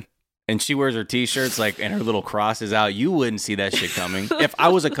something. And she wears her t-shirts and her little cross is out. You wouldn't see that shit coming. If I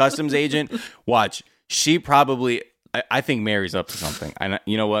was a customs agent, watch. She probably. I think Mary's up to something. And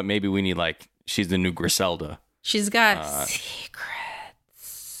you know what? Maybe we need she's the new Griselda. She's got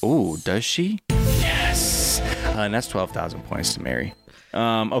secrets. Ooh, does she? Yes. And that's 12,000 points to Mary.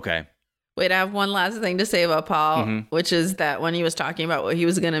 Okay. Wait, I have one last thing to say about Paul, which is that when he was talking about what he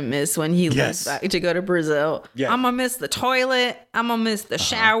was going to miss when he left back to go to Brazil, I'm going to miss the toilet. I'm going to miss the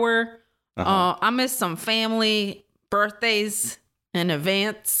shower. I miss some family birthdays and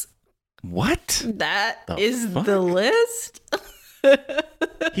events. What? That is the list.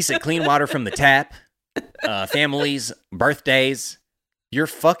 He said clean water from the tap, families, birthdays. You're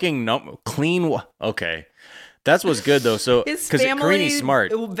fucking clean. Okay. That's what's good though. So his family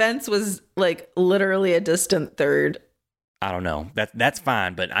smart. Events was literally a distant third. I don't know. That's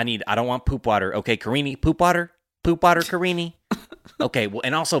fine, but I don't want poop water. Okay, Carini, poop water, Carini. Okay, well,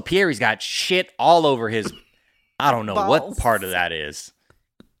 and also Pierre's got shit all over his. I don't know what part of that is.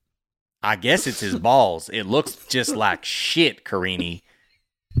 I guess it's his balls. It looks just like shit, Carini.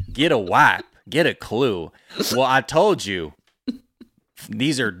 Get a wipe. Get a clue. Well, I told you.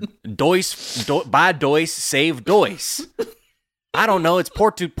 These are buy Dois, save Dois. I don't know. It's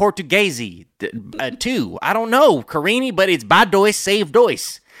Portuguese too. I don't know, Carini, but it's buy Dois, save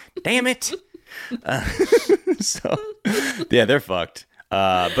Dois. Damn it. So, yeah, they're fucked.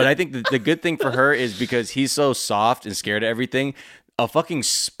 But I think the good thing for her is because he's so soft and scared of everything, a fucking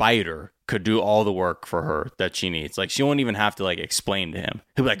spider could do all the work for her that she needs. She won't even have to explain to him.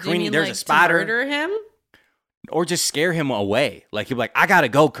 He'll be like, Carini, there's a spider. To murder him? Or just scare him away. He'll be like, I gotta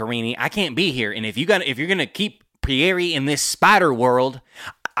go, Carini. I can't be here. And if you're gonna keep Pierre in this spider world,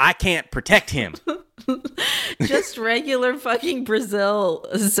 I can't protect him. Just regular fucking Brazil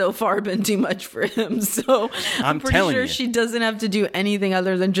has so far been too much for him. So I'm pretty sure she doesn't have to do anything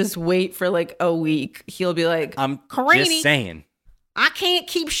other than just wait for like a week. He'll be like, I'm Karini, just saying. I can't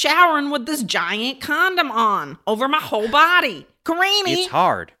keep showering with this giant condom on over my whole body. Karini. It's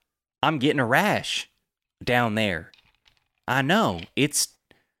hard. I'm getting a rash down there. I know. It's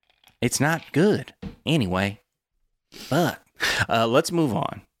not good. Anyway. But let's move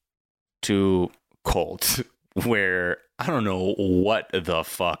on to Colt, where I don't know what the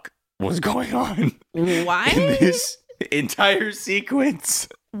fuck was going on. Why? In this entire sequence.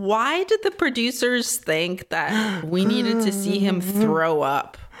 Why did the producers think that we needed to see him throw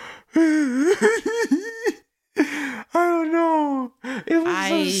up? I don't know. It was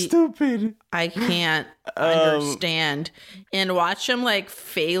so stupid. I can't understand. And watch him like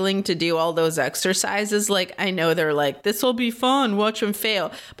failing to do all those exercises. Like, I know they're like, this will be fun. Watch him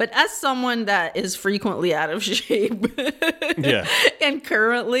fail. But as someone that is frequently out of shape, yeah, and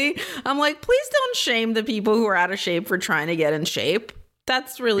currently, I'm like, please don't shame the people who are out of shape for trying to get in shape.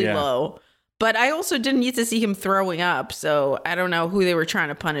 That's really low. But I also didn't need to see him throwing up. So I don't know who they were trying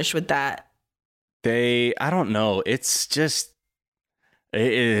to punish with that. I don't know. It's just,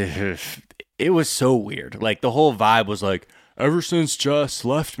 it was so weird. Like the whole vibe was like, ever since Jess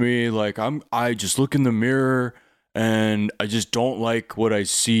left me, like I just look in the mirror and I just don't like what I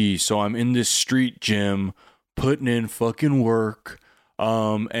see. So I'm in this street gym putting in fucking work.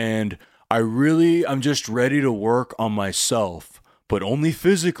 And I'm just ready to work on myself, but only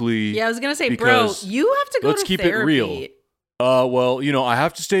physically. Yeah, I was going to say, bro, you have to go to therapy. Let's keep it real. Well, I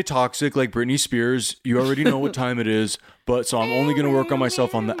have to stay toxic like Britney Spears. You already know what time it is, but so I'm only going to work on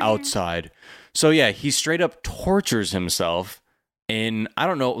myself on the outside. So yeah, he straight up tortures himself. And I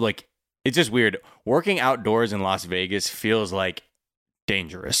don't know, like, it's just weird. Working outdoors in Las Vegas feels like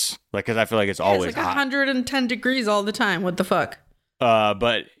dangerous. Like, because I feel like it's always it's like hot. 110 degrees all the time. What the fuck?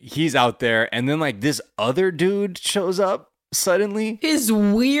 But he's out there. And then like this other dude shows up suddenly. His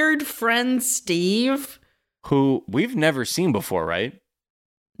weird friend, Steve. Who we've never seen before, right?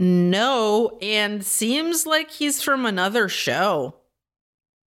 No, and seems like he's from another show.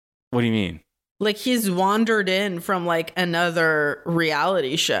 What do you mean? Like he's wandered in from like another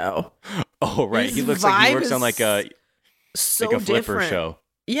reality show. Oh, right. His he looks like he works vibe on like a Flipper different. show.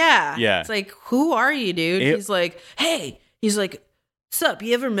 Yeah. Yeah. It's like, who are you, dude? He's like, hey. He's like, what's up?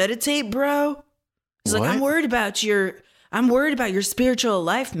 You ever meditate, bro? He's like, I'm worried about your spiritual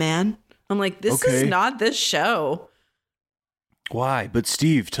life, man. I'm like, this is not this show. Why? But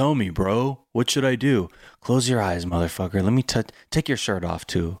Steve, tell me, bro. What should I do? Close your eyes, motherfucker. Let me take your shirt off,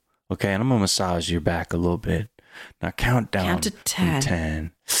 too. Okay, and I'm going to massage your back a little bit. Now count down. Count to 10.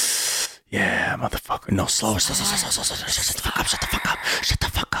 10. Yeah, motherfucker. No, slower. Shut the fuck up. Shut the fuck up. Shut the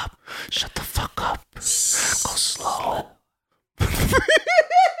fuck up. Shut the fuck up. Go slow.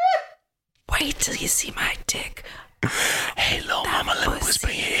 Wait till you see my dick. Hey, little mama, let me whisper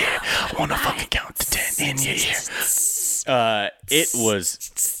in your ear. I want to fucking count to 10 in your ear. It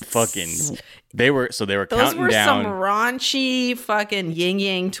was fucking. They were counting down. Those were some raunchy fucking Yin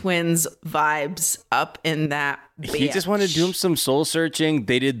Yang Twins vibes up in that bitch. He just wanted to do some soul searching.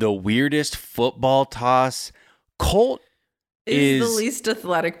 They did the weirdest football toss. Colt is the least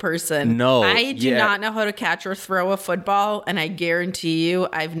athletic person. No, I do not know how to catch or throw a football, and I guarantee you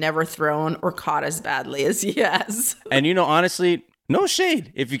I've never thrown or caught as badly as he has. And honestly, no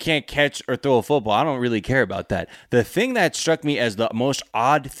shade if you can't catch or throw a football. I don't really care about that. The thing that struck me as the most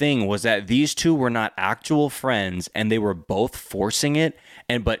odd thing was that these two were not actual friends, and they were both forcing it.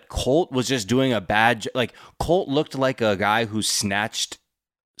 But Colt was just doing a bad like Colt looked like a guy who snatched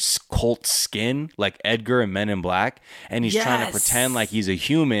Colt's skin, like Edgar in Men in Black, and he's trying to pretend like he's a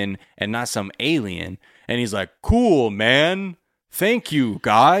human and not some alien. And he's like, cool, man. Thank you,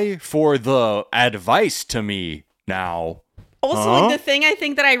 guy, for the advice to me now. Also, like, the thing I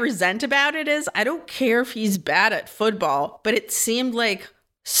think that I resent about it is I don't care if he's bad at football, but it seemed like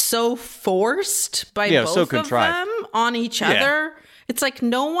so forced by both of them on each other. It's like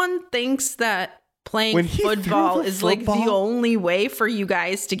no one thinks that playing football is like the only way for you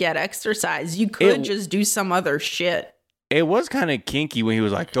guys to get exercise. You could just do some other shit. It was kind of kinky when he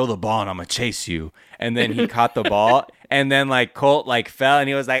was like, throw the ball and I'm going to chase you. And then he caught the ball and then like Colt like fell and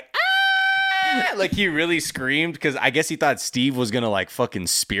he was like, ah! Like he really screamed because I guess he thought Steve was going to like fucking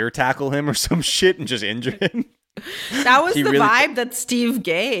spear tackle him or some shit and just injure him. That was the vibe that Steve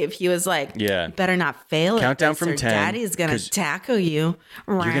gave. He was like, better not fail. Countdown from 10. Daddy's going to tackle you.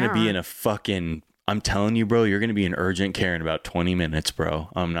 You're going to be in a fucking... I'm telling you, bro, you're going to be in urgent care in about 20 minutes, bro.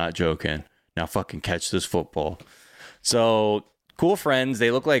 I'm not joking. Now fucking catch this football. So cool friends.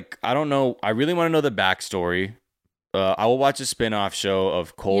 They look like, I don't know. I really want to know the backstory. I will watch a spin-off show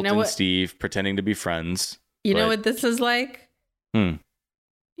of Colt and Steve pretending to be friends. You know what this is like? You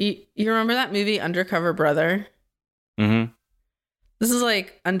remember that movie Undercover Brother? Mm-hmm. This is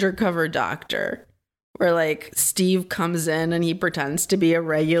like Undercover Doctor, where like Steve comes in and he pretends to be a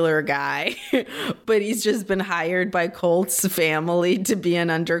regular guy, but he's just been hired by Colt's family to be an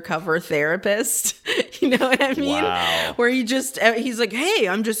undercover therapist. You know what I mean? Wow. Where he's like, hey,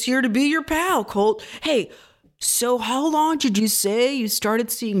 I'm just here to be your pal, Colt. Hey, so how long did you say you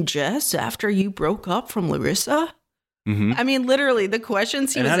started seeing Jess after you broke up from Larissa? Mm-hmm. I mean, literally, the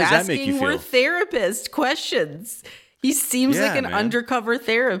questions he was asking were therapist questions. He seems like an undercover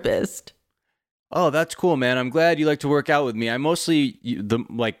therapist. Oh, that's cool, man. I'm glad you like to work out with me. I mostly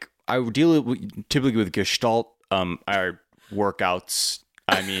I deal typically with Gestalt our workouts.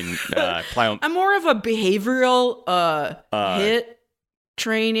 I mean, I'm more of a behavioral HIIT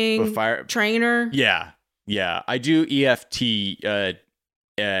training trainer. Yeah. I do EFT,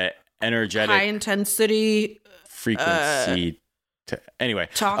 energetic high intensity frequency. Anyway,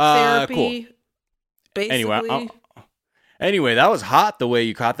 talk therapy. Cool. Basically. Anyway, that was hot the way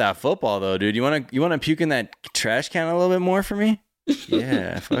you caught that football, though, dude. You wanna puke in that trash can a little bit more for me?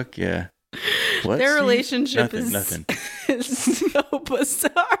 Yeah, fuck yeah. What? Their relationship is nothing. so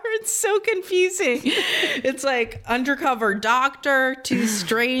bizarre. It's so confusing. It's like undercover doctor, two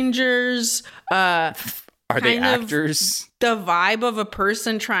strangers. Are they actors? The vibe of a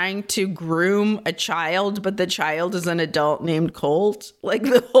person trying to groom a child, but the child is an adult named Colt. Like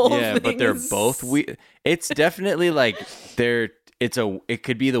the whole thing. Yeah, but they're both weird. It's definitely like it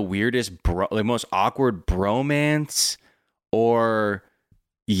could be the weirdest the most awkward bromance, or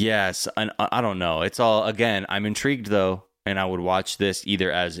yes, I don't know. It's all, again, I'm intrigued though, and I would watch this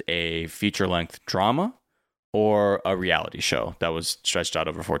either as a feature-length drama or a reality show that was stretched out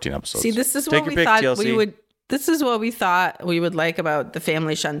over 14 episodes. See, this is what we thought we would. This is what we thought we would like about the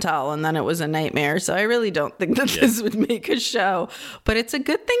family Chantal, and then it was a nightmare. So I really don't think that this would make a show, but it's a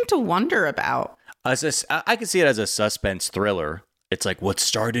good thing to wonder about. I can see it as a suspense thriller. It's like what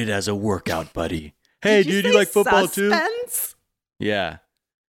started as a workout buddy. Hey, dude, you like football too? Yeah.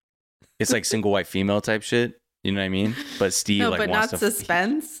 It's like single white female type shit. You know what I mean? But Steve but wants not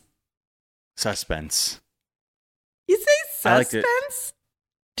suspense. Suspense. You say suspense?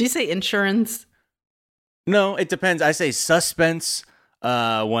 Do you say insurance? No, it depends. I say suspense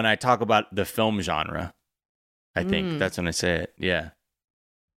when I talk about the film genre. I think that's when I say it. Yeah.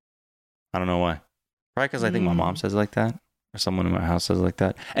 I don't know why. Probably because I think my mom says it like that, or someone in my house says it like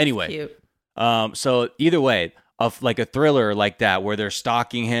that. Anyway, cute. So either way, of like a thriller like that where they're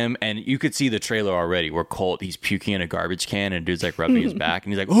stalking him, and you could see the trailer already where he's puking in a garbage can, and dude's like rubbing his back,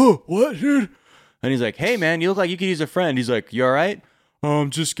 and he's like, "Oh, what, dude?" And he's like, "Hey, man, you look like you could use a friend." He's like, "You all right?" "I'm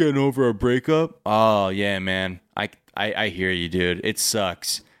just getting over a breakup." "Oh yeah, man. I hear you, dude. It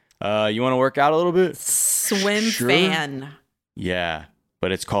sucks. You want to work out a little bit?" Swim fan. Yeah,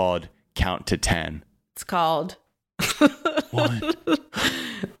 but it's called Count to 10. It's called 1,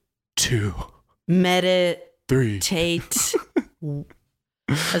 2, meditate. 3.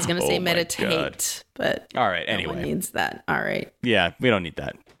 I was gonna say meditate, but all right. No anyway, one needs that. All right. Yeah, we don't need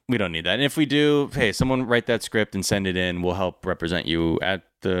that. And if we do, hey, someone write that script and send it in. We'll help represent you at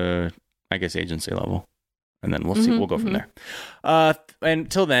the, I guess, agency level. And then we'll see. We'll go from there.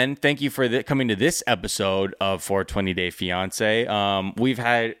 Until then, thank you for coming to this episode of 420 Day Fiance. We've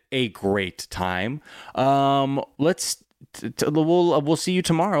had a great time. We'll see you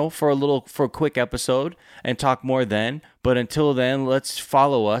tomorrow for a quick episode and talk more then. But until then, let's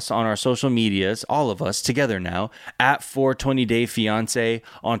follow us on our social medias, all of us together now, at 420 Day Fiance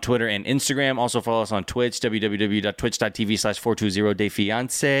on Twitter and Instagram. Also follow us on Twitch, www.twitch.tv/420 Day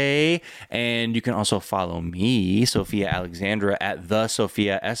Fiance. And you can also follow me, Sophia Alexandra, at the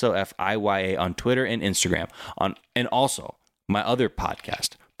Sophia SOFIYA on Twitter and Instagram. And also my other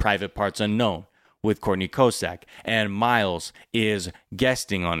podcast, Private Parts Unknown, with Courtney Kosak, and Miles is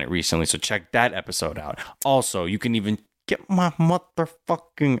guesting on it recently, so check that episode out. Also, you can even get my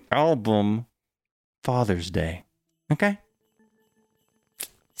motherfucking album Father's Day. Okay?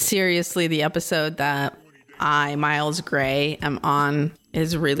 Seriously, the episode that I, Miles Gray, am on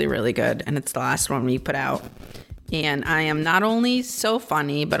is really, really good, and it's the last one we put out. And I am not only so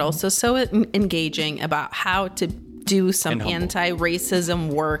funny, but also so engaging about how to do some anti-racism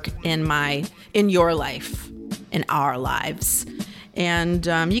work in your life, in our lives. And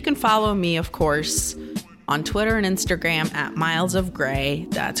you can follow me, of course, on Twitter and Instagram at Miles of Gray.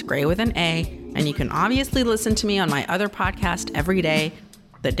 That's Gray with an A. And you can obviously listen to me on my other podcast every day,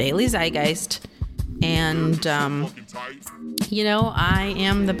 The Daily Zeitgeist. And, I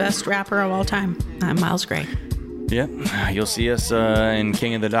am the best rapper of all time. I'm Miles Gray. Yep. You'll see us in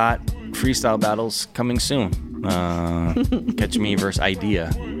King of the Dot freestyle battles coming soon. Catch Me versus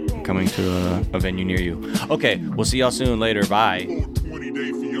Idea coming to a venue near you. Okay, we'll see y'all soon. Later. Bye.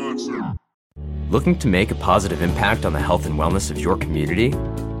 Looking to make a positive impact on the health and wellness of your community?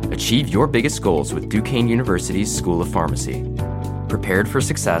 Achieve your biggest goals with Duquesne University's School of Pharmacy. Prepared for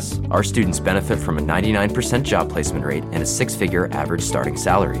success, our students benefit from a 99% job placement rate and a 6-figure average starting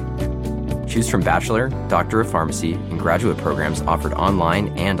salary. Choose from bachelor, doctor of pharmacy, and graduate programs offered online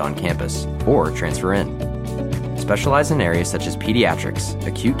and on campus, or transfer in. Specialize in areas such as pediatrics,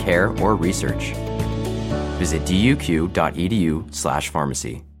 acute care, or research. Visit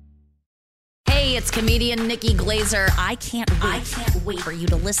duq.edu/pharmacy. Hey, it's comedian Nikki Glazer. I can't wait for you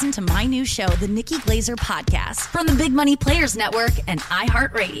to listen to my new show, The Nikki Glazer Podcast, from the Big Money Players Network and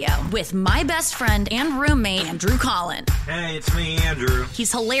iHeartRadio, with my best friend and roommate, Andrew Collin. Hey, it's me, Andrew.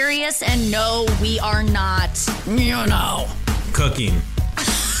 He's hilarious, and no, we are not, cooking.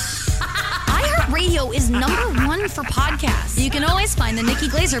 iHeartRadio is #1 for podcasts. You can always find the Nikki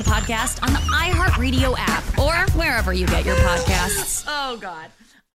Glazer Podcast on the iHeartRadio app or wherever you get your podcasts. Oh, God.